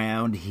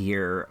around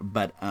here.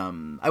 But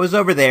I was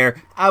over there.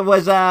 I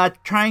was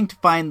trying to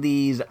find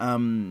these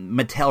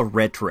Mattel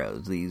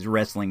retros, these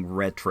wrestling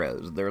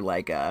retros. They're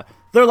like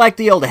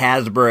the old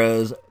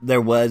Hasbros.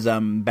 There was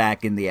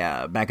back in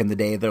the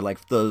day. They're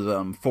like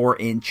those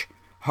 4-inch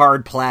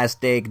hard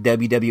plastic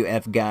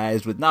WWF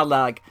guys with not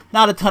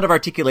a ton of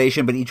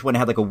articulation, but each one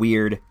had like a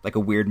weird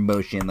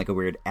motion, like a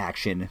weird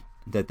action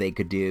that they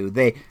could do.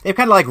 They've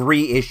kind of like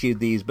reissued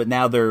these, but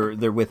now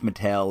they're with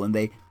Mattel, and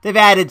they've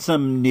added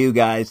some new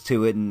guys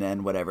to it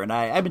and whatever. And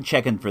I've been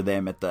checking for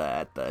them at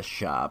the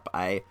shop.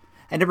 I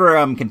never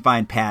can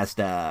find past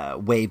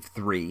Wave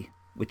 3,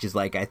 which is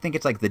like, I think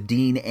it's like the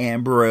Dean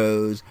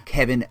Ambrose,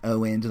 Kevin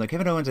Owens. And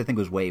Kevin Owens, I think,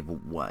 was Wave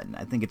 1.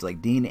 I think it's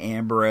like Dean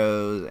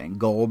Ambrose and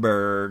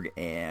Goldberg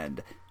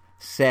and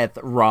Seth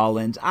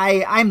Rollins.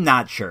 I'm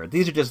not sure.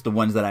 These are just the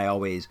ones that I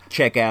always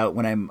check out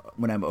when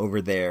I'm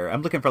over there.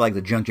 I'm looking for like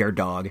the Junkyard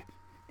Dog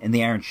and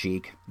the Iron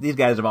Sheik. These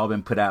guys have all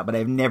been put out, but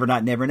I've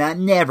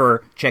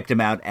never checked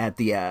them out at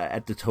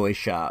the toy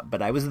shop.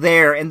 But I was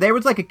there, and there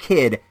was like a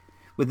kid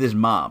with his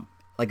mom.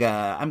 Like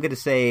I'm gonna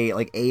say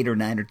like 8 or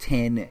 9 or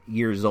 10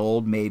 years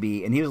old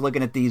maybe, and he was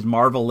looking at these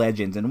Marvel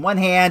Legends. In one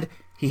hand,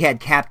 he had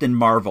Captain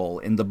Marvel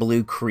in the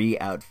blue Kree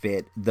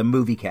outfit, the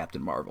movie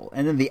Captain Marvel.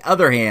 And in the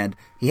other hand,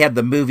 he had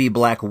the movie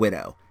Black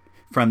Widow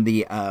from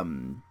the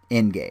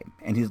Endgame.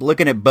 And he's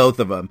looking at both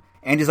of them,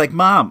 and he's like,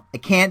 "Mom, I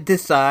can't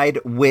decide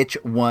which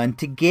one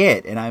to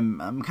get." And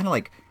I'm kind of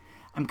like,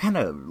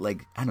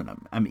 I don't know,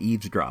 I'm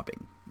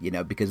eavesdropping,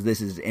 because this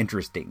is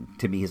interesting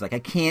to me. He's like, "I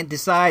can't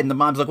decide." And the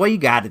mom's like, "Well, you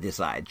got to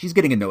decide." She's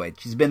getting annoyed.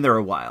 She's been there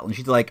a while. And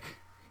she's like,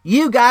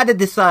 "You got to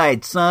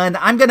decide, son.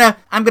 I'm going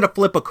to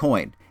flip a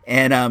coin.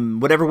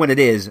 And whatever one it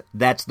is,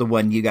 that's the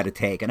one you got to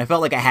take." And I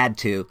felt like I had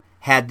to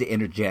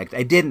interject.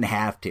 I didn't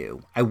have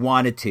to. I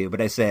wanted to,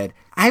 but I said,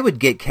 I would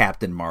get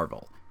Captain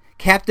Marvel.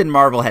 Captain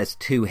Marvel has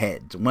 2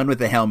 heads, one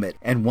with a helmet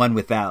and one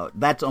without.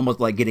 That's almost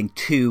like getting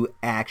 2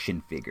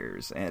 action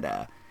figures. And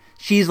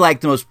she's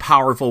like the most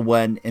powerful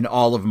one in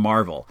all of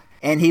Marvel.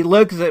 And he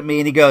looks at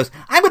me and he goes,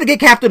 "I'm going to get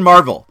Captain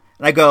Marvel."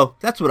 And I go,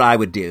 "That's what I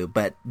would do,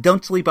 but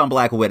don't sleep on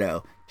Black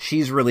Widow.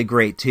 She's really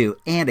great, too.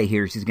 And I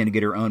hear she's going to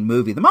get her own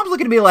movie. The mom's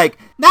looking at me like,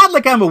 not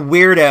like I'm a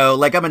weirdo,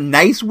 like I'm a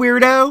nice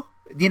weirdo.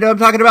 You know what I'm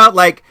talking about?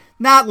 Like,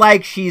 not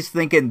like she's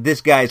thinking this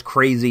guy's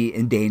crazy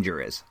and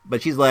dangerous.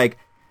 But she's like,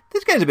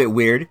 this guy's a bit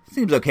weird.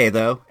 Seems okay,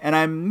 though. And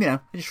I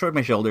just shrugged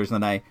my shoulders,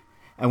 and I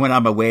went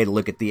on my way to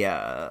look at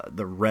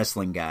the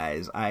wrestling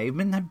guys.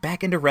 I'm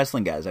back into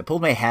wrestling guys. I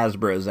pulled my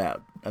Hasbros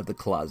out of the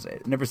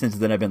closet. And ever since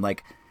then, I've been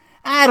like,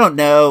 I don't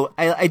know.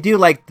 I do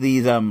like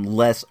these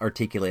less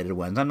articulated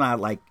ones. I'm not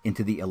like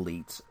into the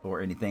elites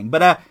or anything.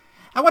 But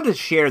I wanted to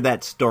share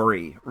that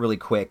story really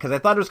quick because I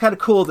thought it was kind of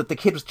cool that the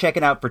kid was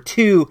checking out for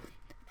 2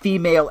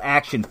 female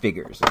action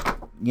figures.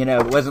 You know,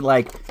 it wasn't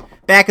like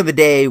back in the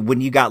day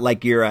when you got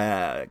like your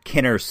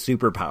Kenner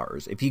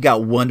superpowers. If you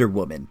got Wonder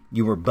Woman,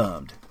 you were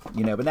bummed.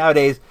 You know, but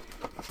nowadays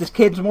this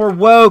kid's more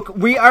woke.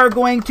 We are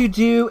going to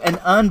do an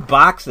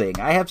unboxing.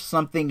 I have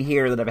something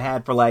here that I've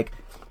had for like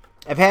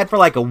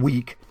a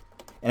week.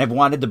 And I've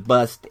wanted to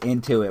bust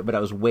into it, but I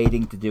was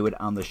waiting to do it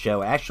on the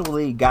show. I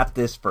actually got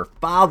this for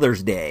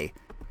Father's Day,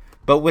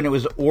 but when it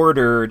was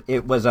ordered,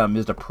 it was a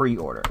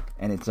pre-order,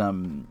 and it's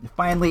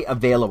finally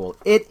available.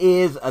 It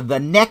is the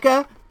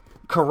NECA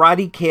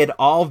Karate Kid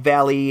All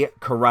Valley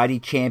Karate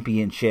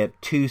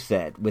Championship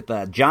 2-set with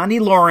Johnny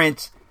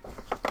Lawrence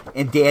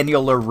and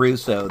Daniel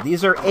LaRusso.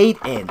 These are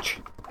 8-inch,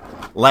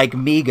 like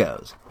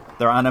Migos.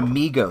 They're on a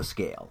Migo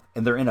scale.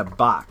 And they're in a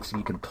box.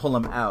 You can pull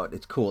them out.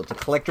 It's cool. It's a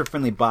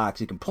collector-friendly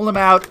box. You can pull them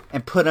out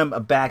and put them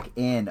back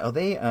in. Oh,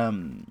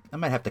 I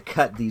might have to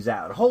cut these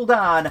out. Hold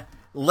on.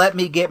 Let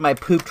me get my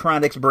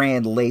Pooptronics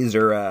brand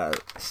laser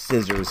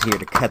scissors here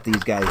to cut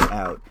these guys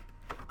out.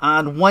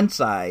 On one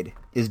side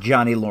is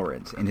Johnny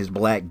Lawrence in his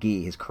black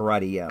gi, his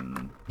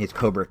karate, his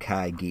Cobra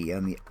Kai gi.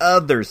 On the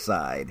other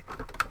side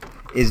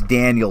is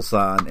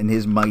Daniel-san in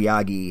his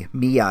Miyagi-Do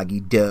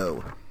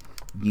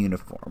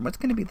uniform. What's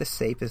going to be the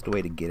safest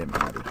way to get him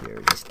out of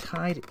here? He's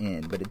tied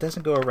in, but it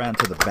doesn't go around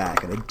to the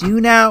back, and I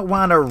do not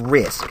want to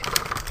risk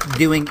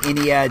doing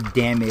any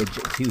damage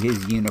to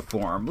his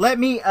uniform. Let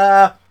me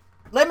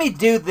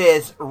do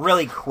this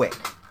really quick.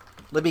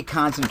 Let me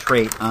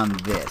concentrate on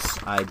this.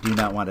 I do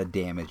not want to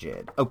damage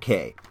it.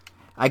 Okay,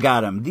 I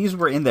got him. These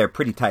were in there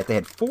pretty tight. They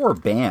had 4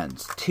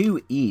 bands,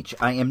 2 each.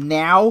 I am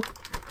now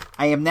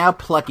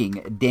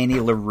plucking Danny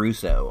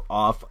LaRusso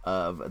off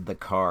of the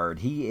card.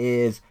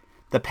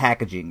 The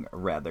packaging,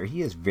 rather.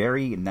 He is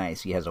very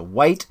nice. He has a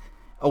white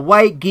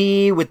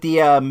gi with the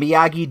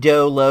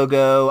Miyagi-Do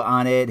logo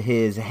on it.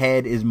 His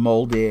head is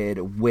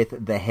molded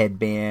with the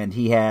headband.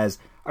 He has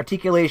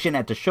articulation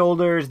at the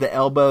shoulders, the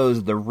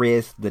elbows, the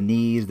wrist, the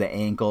knees, the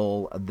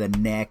ankle, the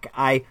neck.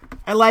 I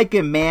like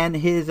him, man.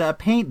 His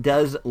paint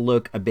does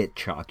look a bit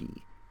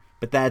chalky,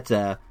 but that's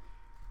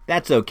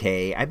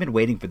okay. I've been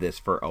waiting for this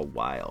for a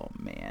while,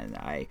 man.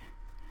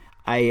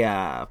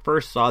 I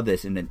first saw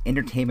this in an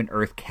Entertainment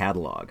Earth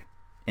catalog.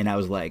 And I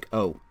was like,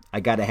 oh, I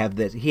gotta have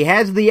this. He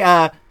has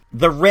the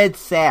red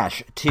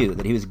sash, too,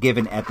 that he was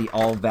given at the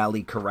All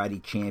Valley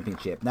Karate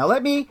Championship. Now,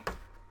 let me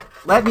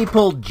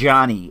pull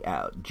Johnny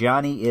out.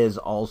 Johnny is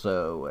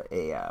also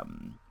a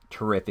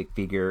terrific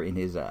figure in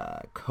his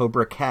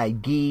Cobra Kai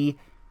gi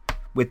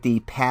with the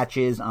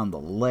patches on the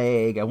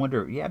leg. I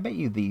wonder, I bet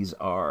you these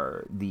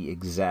are the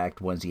exact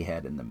ones he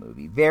had in the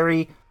movie.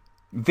 Very,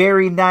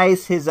 very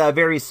nice. His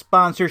various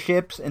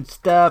sponsorships and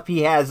stuff.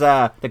 He has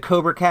the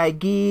Cobra Kai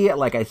gi.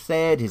 Like I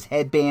said, his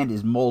headband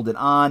is molded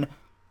on.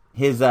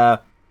 His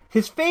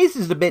face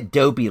is a bit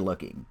dopey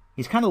looking.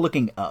 He's kind of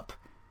looking up,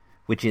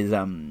 which is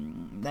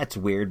that's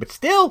weird. But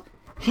still,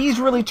 he's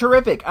really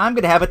terrific. I'm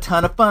gonna have a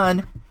ton of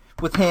fun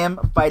with him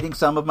fighting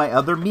some of my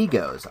other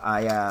Migos.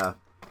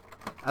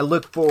 I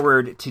look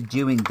forward to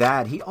doing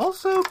that. He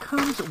also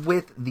comes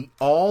with the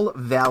All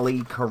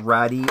Valley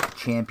Karate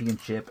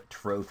Championship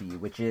trophy,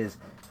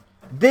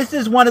 this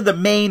is one of the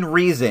main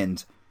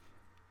reasons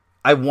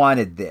I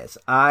wanted this.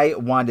 I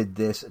wanted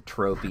this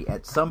trophy.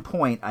 At some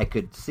point, I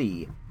could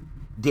see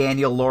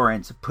Daniel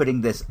Lawrence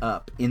putting this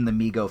up in the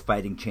Migo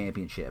Fighting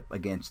Championship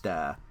against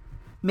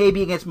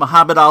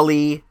Muhammad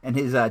Ali and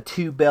his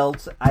 2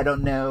 belts. I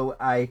don't know.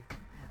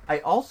 I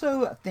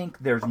also think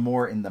there's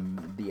more in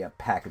the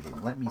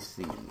packaging. Let me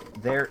see.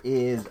 There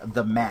is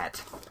the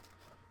mat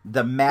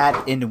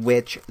in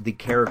which the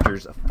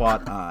characters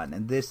fought on,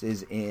 and this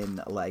is in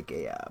like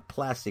a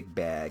plastic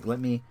bag. Let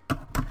me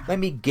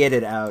get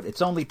it out.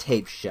 It's only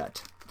taped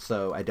shut,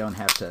 so I don't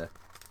have to.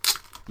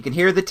 You can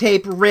hear the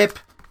tape rip.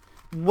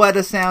 What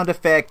a sound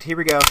effect! Here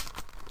we go.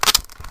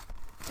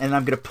 And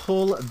I'm gonna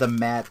pull the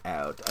mat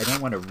out. I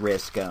don't want to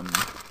risk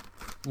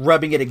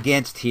rubbing it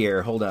against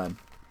here. Hold on.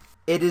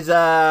 It is,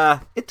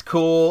 it's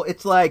cool.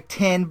 It's like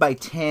 10 by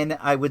 10,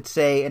 I would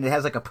say, and it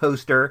has like a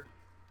poster,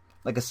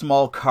 like a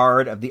small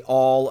card of the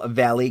All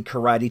Valley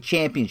Karate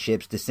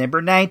Championships,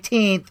 December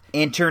 19th.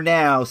 Enter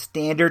now.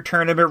 Standard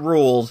tournament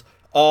rules.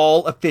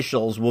 All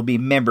officials will be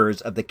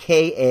members of the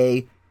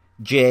KAJA,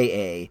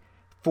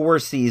 4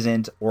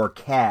 seasons, or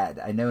CAD.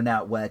 I know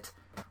not what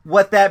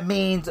that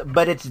means,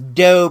 but it's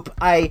dope.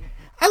 I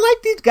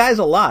like these guys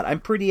a lot.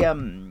 I'm pretty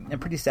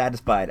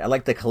satisfied. I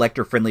like the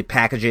collector-friendly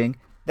packaging.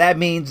 That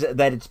means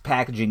that it's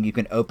packaging you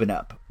can open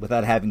up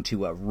without having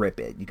to rip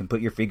it. You can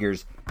put your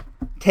figures,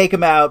 take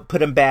them out, put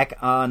them back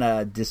on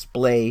a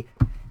display.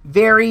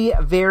 Very,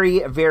 very,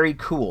 very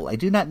cool. I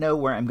do not know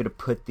where I'm going to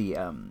put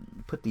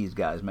these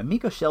guys. My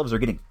Miko shelves are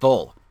getting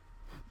full.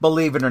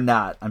 Believe it or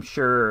not, I'm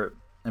sure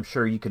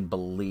you can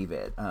believe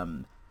it.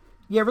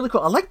 Yeah, really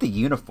cool. I like the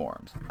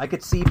uniforms. I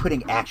could see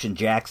putting Action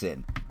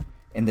Jackson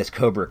in this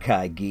Cobra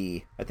Kai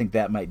gi. I think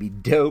that might be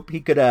dope. He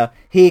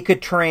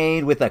could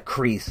train with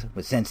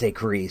Sensei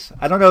Kreese.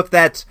 I don't know if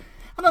that's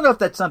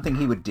something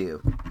he would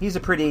do. He's a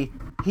pretty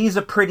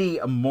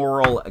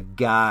moral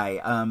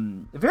guy.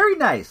 Very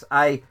nice.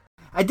 I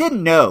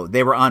didn't know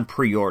they were on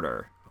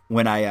pre-order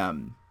when I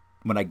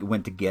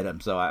went to get them,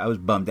 so I was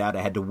bummed out.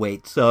 I had to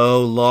wait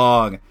so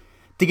long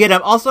to get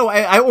them. Also,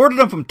 I ordered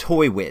them from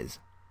Toy Wiz,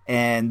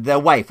 and the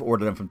wife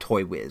ordered them from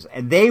Toy Wiz,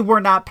 and they were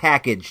not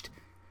packaged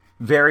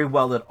very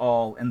well at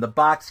all, and the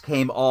box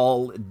came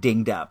all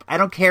dinged up. I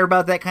don't care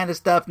about that kind of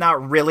stuff,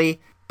 not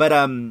really, but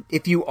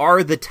if you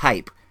are the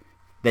type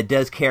that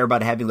does care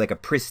about having like a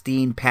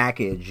pristine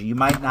package, you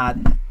might not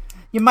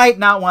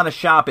want to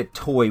shop at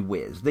Toy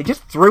Wiz. They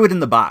just threw it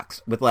in the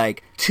box with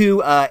like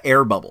 2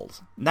 air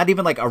bubbles, not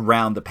even like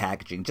around the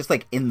packaging, just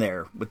like in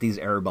there with these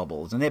air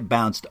bubbles, and it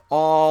bounced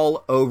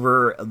all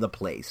over the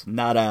place.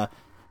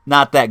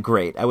 Not that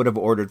great. I would have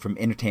ordered from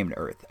Entertainment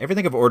Earth.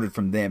 Everything I've ordered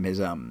from them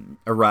has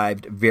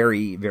arrived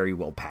very, very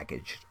well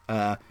packaged.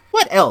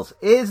 What else?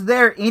 Is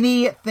there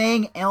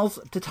anything else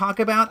to talk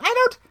about?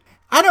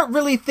 I don't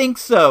really think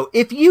so.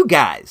 If you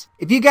guys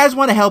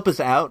want to help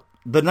us out,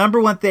 the number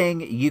one thing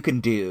you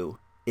can do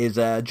is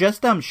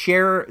just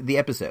share the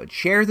episode.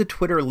 Share the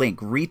Twitter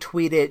link.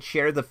 Retweet it.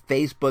 Share the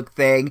Facebook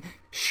thing.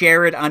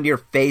 Share it on your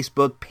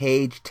Facebook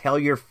page. Tell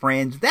your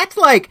friends. That's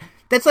like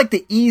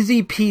the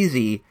easy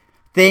peasy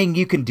thing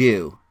you can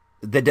do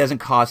that doesn't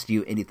cost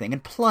you anything.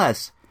 And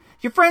plus,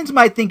 your friends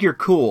might think you're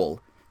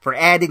cool for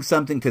adding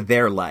something to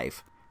their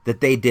life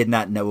that they did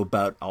not know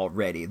about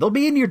already. They'll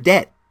be in your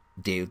debt,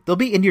 dude. They'll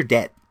be in your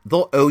debt.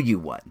 They'll owe you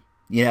one.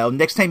 You know,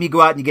 next time you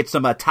go out and you get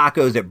some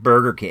tacos at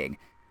Burger King,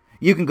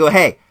 you can go,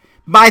 hey,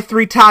 my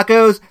 3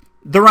 tacos,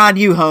 they're on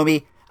you,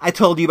 homie. I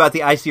told you about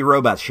the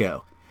IseeRobots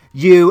show.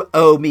 You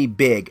owe me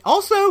big.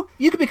 Also,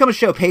 you can become a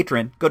show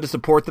patron. Go to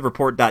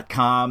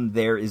supportthereport.com.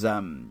 There is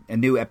a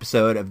new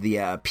episode of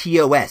the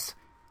POS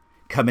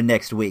coming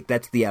next week.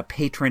 That's the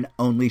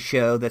patron-only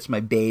show. That's my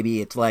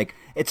baby.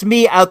 It's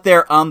me out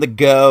there on the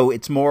go.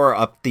 It's more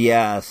up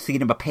the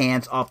seat of my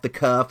pants, off the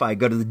cuff. I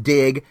go to the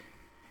dig.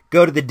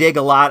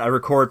 A lot. I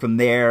record from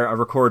there. I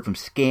record from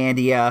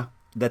Scandia.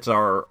 That's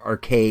our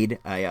arcade.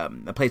 I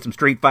play some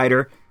Street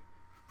Fighter.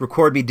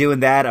 Record me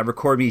doing that. I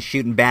record me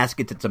shooting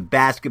baskets at some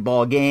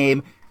basketball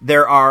game.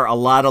 There are a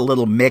lot of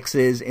little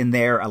mixes in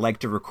there. I like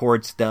to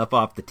record stuff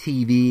off the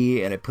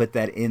TV, and I put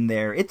that in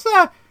there. It's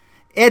a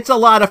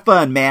lot of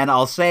fun, man.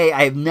 I'll say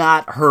I have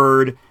not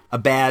heard a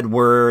bad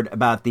word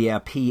about the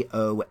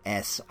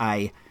POS.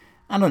 I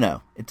don't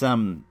know.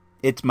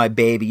 It's my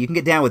baby. You can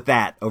get down with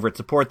that over at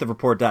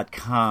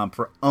supportthereport.com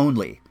for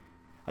only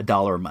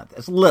 $1 a month.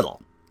 As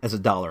little as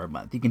 $1 a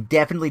month. You can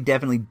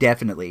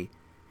definitely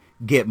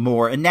get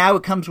more. And now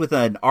it comes with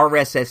an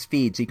RSS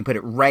feed, so you can put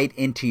it right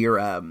into your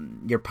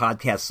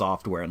podcast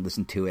software and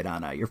listen to it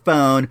on your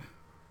phone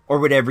or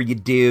whatever you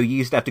do. You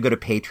used to have to go to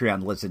Patreon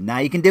to listen. Now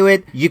you can do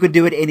it. You can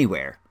do it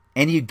anywhere.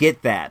 And you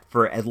get that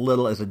for as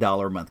little as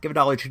 $1 a month. Give $1,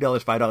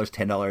 $2, $5,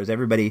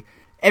 $10.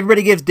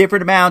 Everybody gives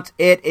different amounts.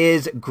 It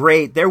is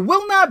great. There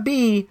will not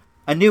be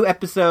a new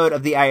episode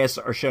of the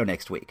ISR Show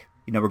next week.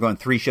 You know, we're going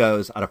 3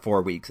 shows out of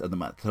 4 weeks of the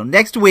month. So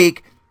next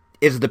week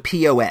is the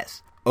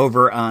POS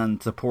over on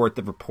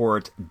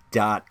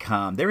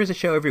supportthereport.com. There is a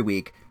show every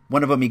week.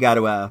 One of them you got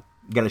to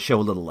show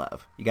a little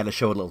love. You got to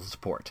show a little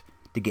support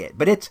to get.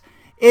 But it's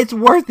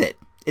worth it.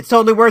 It's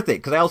totally worth it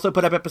because I also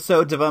put up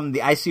episodes of the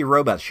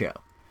IseeRobots show,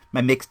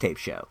 my mixtape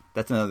show.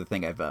 That's another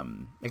thing I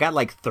got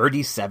like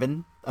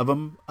 37 of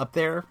them up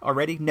there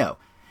already. No,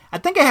 I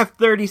think I have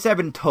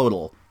 37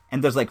 total,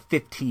 and there's like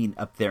 15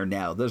 up there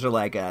now. Those are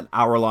like an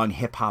hour-long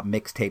hip-hop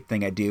mixtape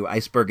thing I do.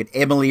 Iceberg and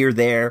Emily are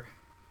there.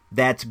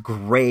 That's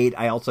great.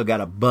 I also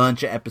got a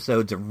bunch of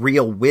episodes of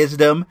Real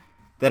Wisdom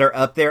that are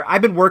up there.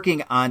 I've been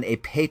working on a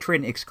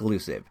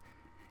patron-exclusive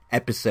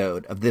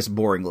episode of This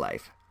Boring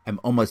Life. I'm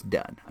almost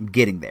done. I'm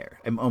getting there.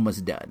 I'm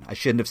almost done. I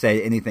shouldn't have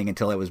said anything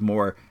until I was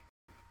more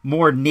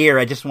near.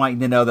 I just want you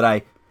to know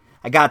that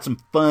I got some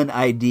fun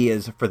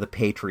ideas for the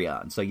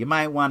Patreon. So you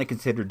might want to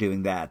consider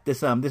doing that.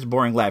 This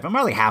Boring Life, I'm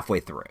already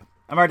halfway through.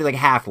 I'm already like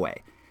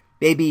halfway.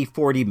 Maybe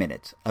 40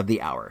 minutes of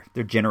the hour.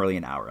 They're generally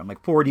an hour. I'm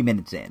like 40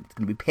 minutes in. It's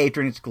going to be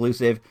patron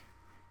exclusive.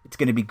 It's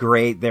going to be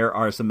great. There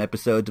are some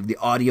episodes of the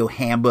audio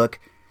handbook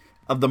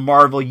of the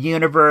Marvel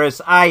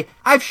Universe. I've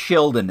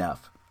shilled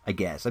enough, I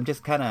guess. I'm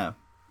just kind of,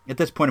 at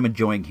this point, I'm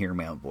enjoying hearing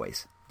my own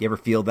voice. You ever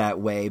feel that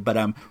way? But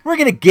we're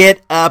going to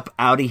get up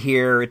out of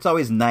here. It's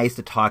always nice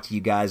to talk to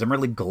you guys. I'm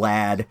really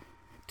glad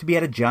to be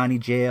out of Johnny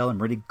jail.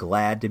 I'm really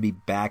glad to be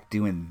back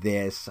doing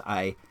this.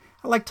 I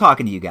I like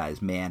talking to you guys,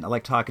 man. I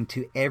like talking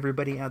to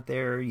everybody out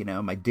there, you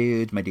know, my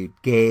dude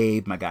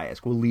Gabe, my guy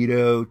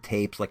Esquilito,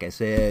 Tapes, like I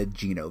said,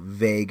 Gino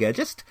Vega,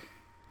 just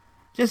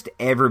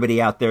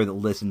everybody out there that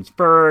listens.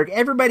 Ferg,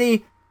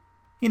 everybody,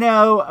 you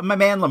know, my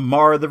man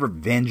Lamar the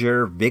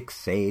Revenger, Vic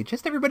Sage,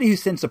 just everybody who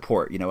sends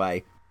support, you know,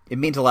 it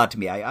means a lot to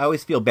me. I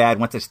always feel bad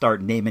once I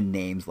start naming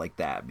names like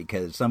that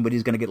because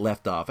somebody's going to get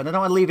left off, and I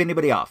don't want to leave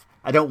anybody off.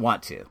 I don't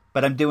want to,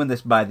 but I'm doing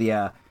this by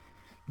the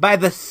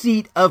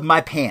seat of my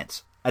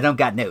pants. I don't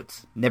got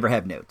notes. Never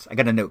have notes. I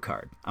got a note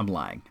card. I'm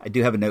lying. I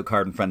do have a note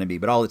card in front of me,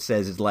 but all it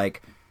says is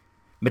like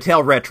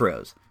Mattel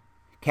Retros,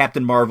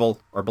 Captain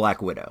Marvel, or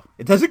Black Widow.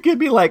 It doesn't give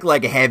me like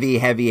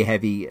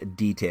heavy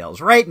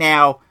details. Right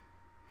now,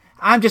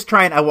 I'm just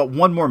trying. I want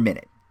one more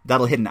minute.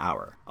 That'll hit an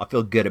hour. I'll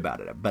feel good about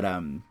it. But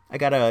I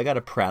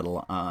gotta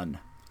prattle on.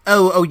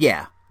 Oh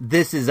yeah.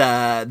 This is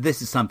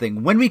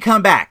something. When we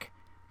come back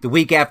the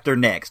week after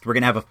next, we're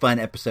gonna have a fun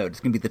episode.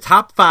 It's gonna be the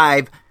top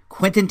 5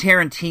 Quentin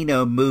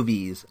Tarantino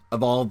movies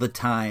of all the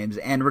times,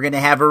 and we're gonna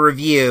have a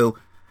review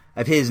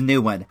of his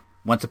new one,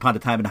 Once Upon a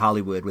Time in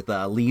Hollywood, with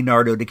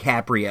Leonardo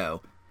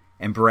DiCaprio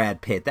and Brad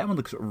Pitt. That one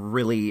looks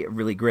really,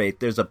 really great.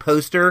 There's a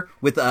poster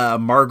with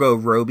Margot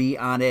Robbie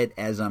on it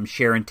as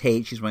Sharon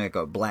Tate. She's wearing like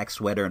a black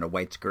sweater and a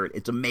white skirt.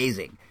 It's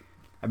amazing.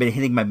 I've been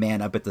hitting my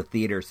man up at the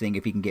theater, seeing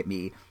if he can get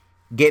me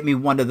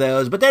one of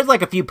those. But there's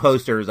like a few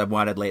posters I've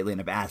wanted lately,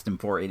 and I've asked him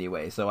for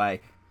anyway. So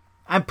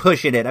I'm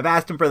pushing it. I've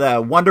asked him for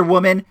the Wonder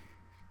Woman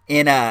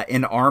in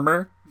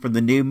armor from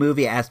the new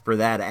movie. I asked for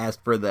that. I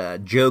asked for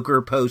the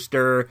Joker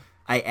poster.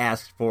 I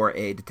asked for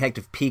a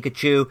Detective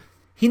Pikachu.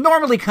 He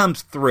normally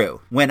comes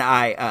through when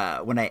I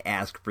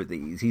ask for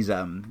these. He's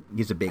a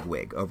big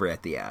wig over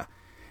at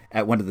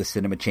one of the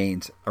cinema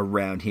chains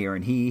around here,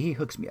 and he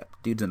hooks me up.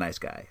 Dude's a nice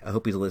guy. I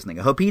hope he's listening.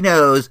 I hope he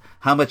knows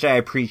how much I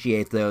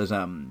appreciate those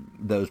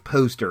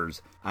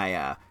posters.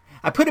 I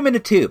put them in a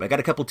tube. I got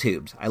a couple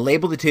tubes. I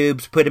label the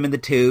tubes, put them in the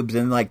tubes,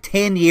 and like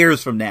 10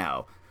 years from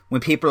now, when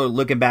people are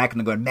looking back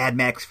and they're going, Mad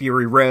Max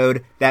Fury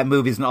Road, that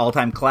movie's an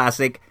all-time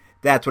classic,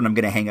 that's when I'm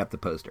going to hang up the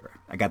poster.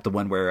 I got the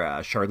one where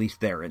Charlize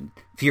Theron,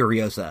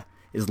 Furiosa,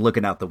 is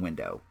looking out the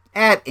window.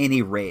 At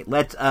any rate,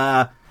 let's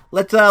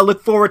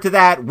look forward to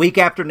that week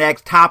after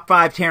next. Top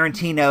 5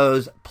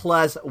 Tarantinos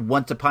plus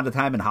Once Upon a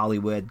Time in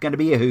Hollywood. Going to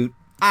be a hoot.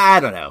 I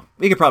don't know.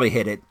 We could probably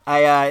hit it.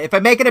 If I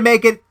make it, I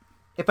make it.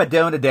 If I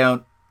don't, I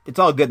don't. It's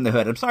all good in the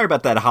hood. I'm sorry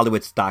about that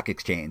Hollywood Stock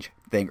Exchange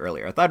thing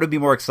earlier. I thought it would be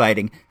more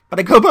exciting, but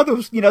I go by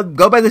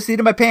the seat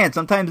of my pants.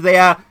 Sometimes they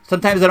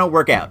don't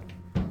work out.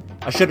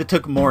 I should have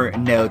took more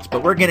notes,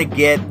 but we're going to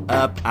get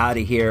up out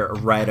of here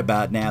right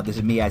about now. This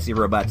is me,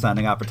 IseeRobots,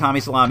 signing off for Tommy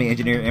Salami,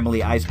 engineer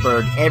Emily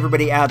Iceberg,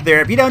 everybody out there.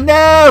 If you don't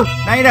know,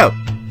 now you know.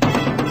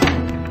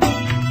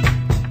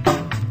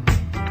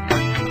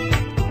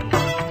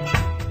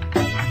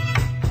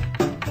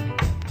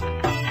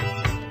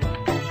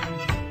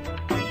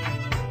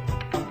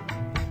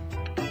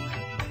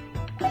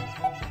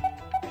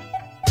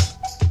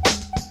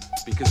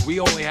 Because we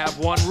only have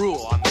one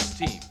rule on this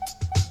team.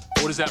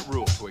 What is that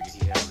rule,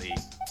 Twiggy? ELE.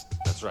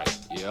 That's right,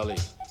 ELE.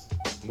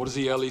 What does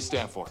ELE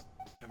stand for?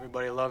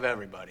 Everybody love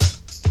everybody.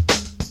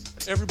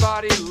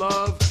 Everybody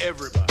love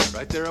everybody.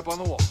 Right there up on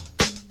the wall.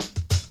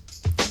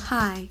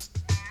 Hi.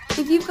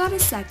 If you've got a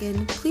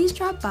second, please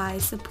drop by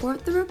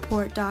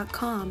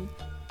supportthereport.com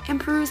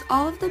and peruse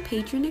all of the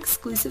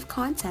patron-exclusive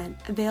content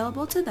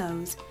available to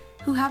those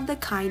who have the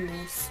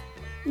kindness,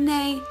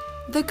 nay,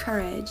 the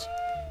courage,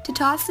 to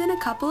toss in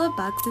a couple of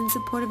bucks in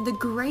support of the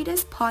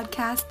greatest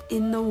podcast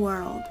in the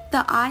world,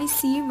 the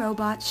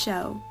IseeRobots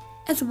Show.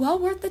 It's well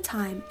worth the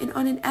time, and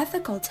on an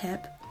ethical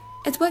tip,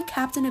 it's what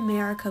Captain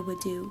America would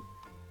do.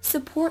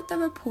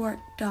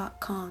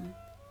 supportthereport.com.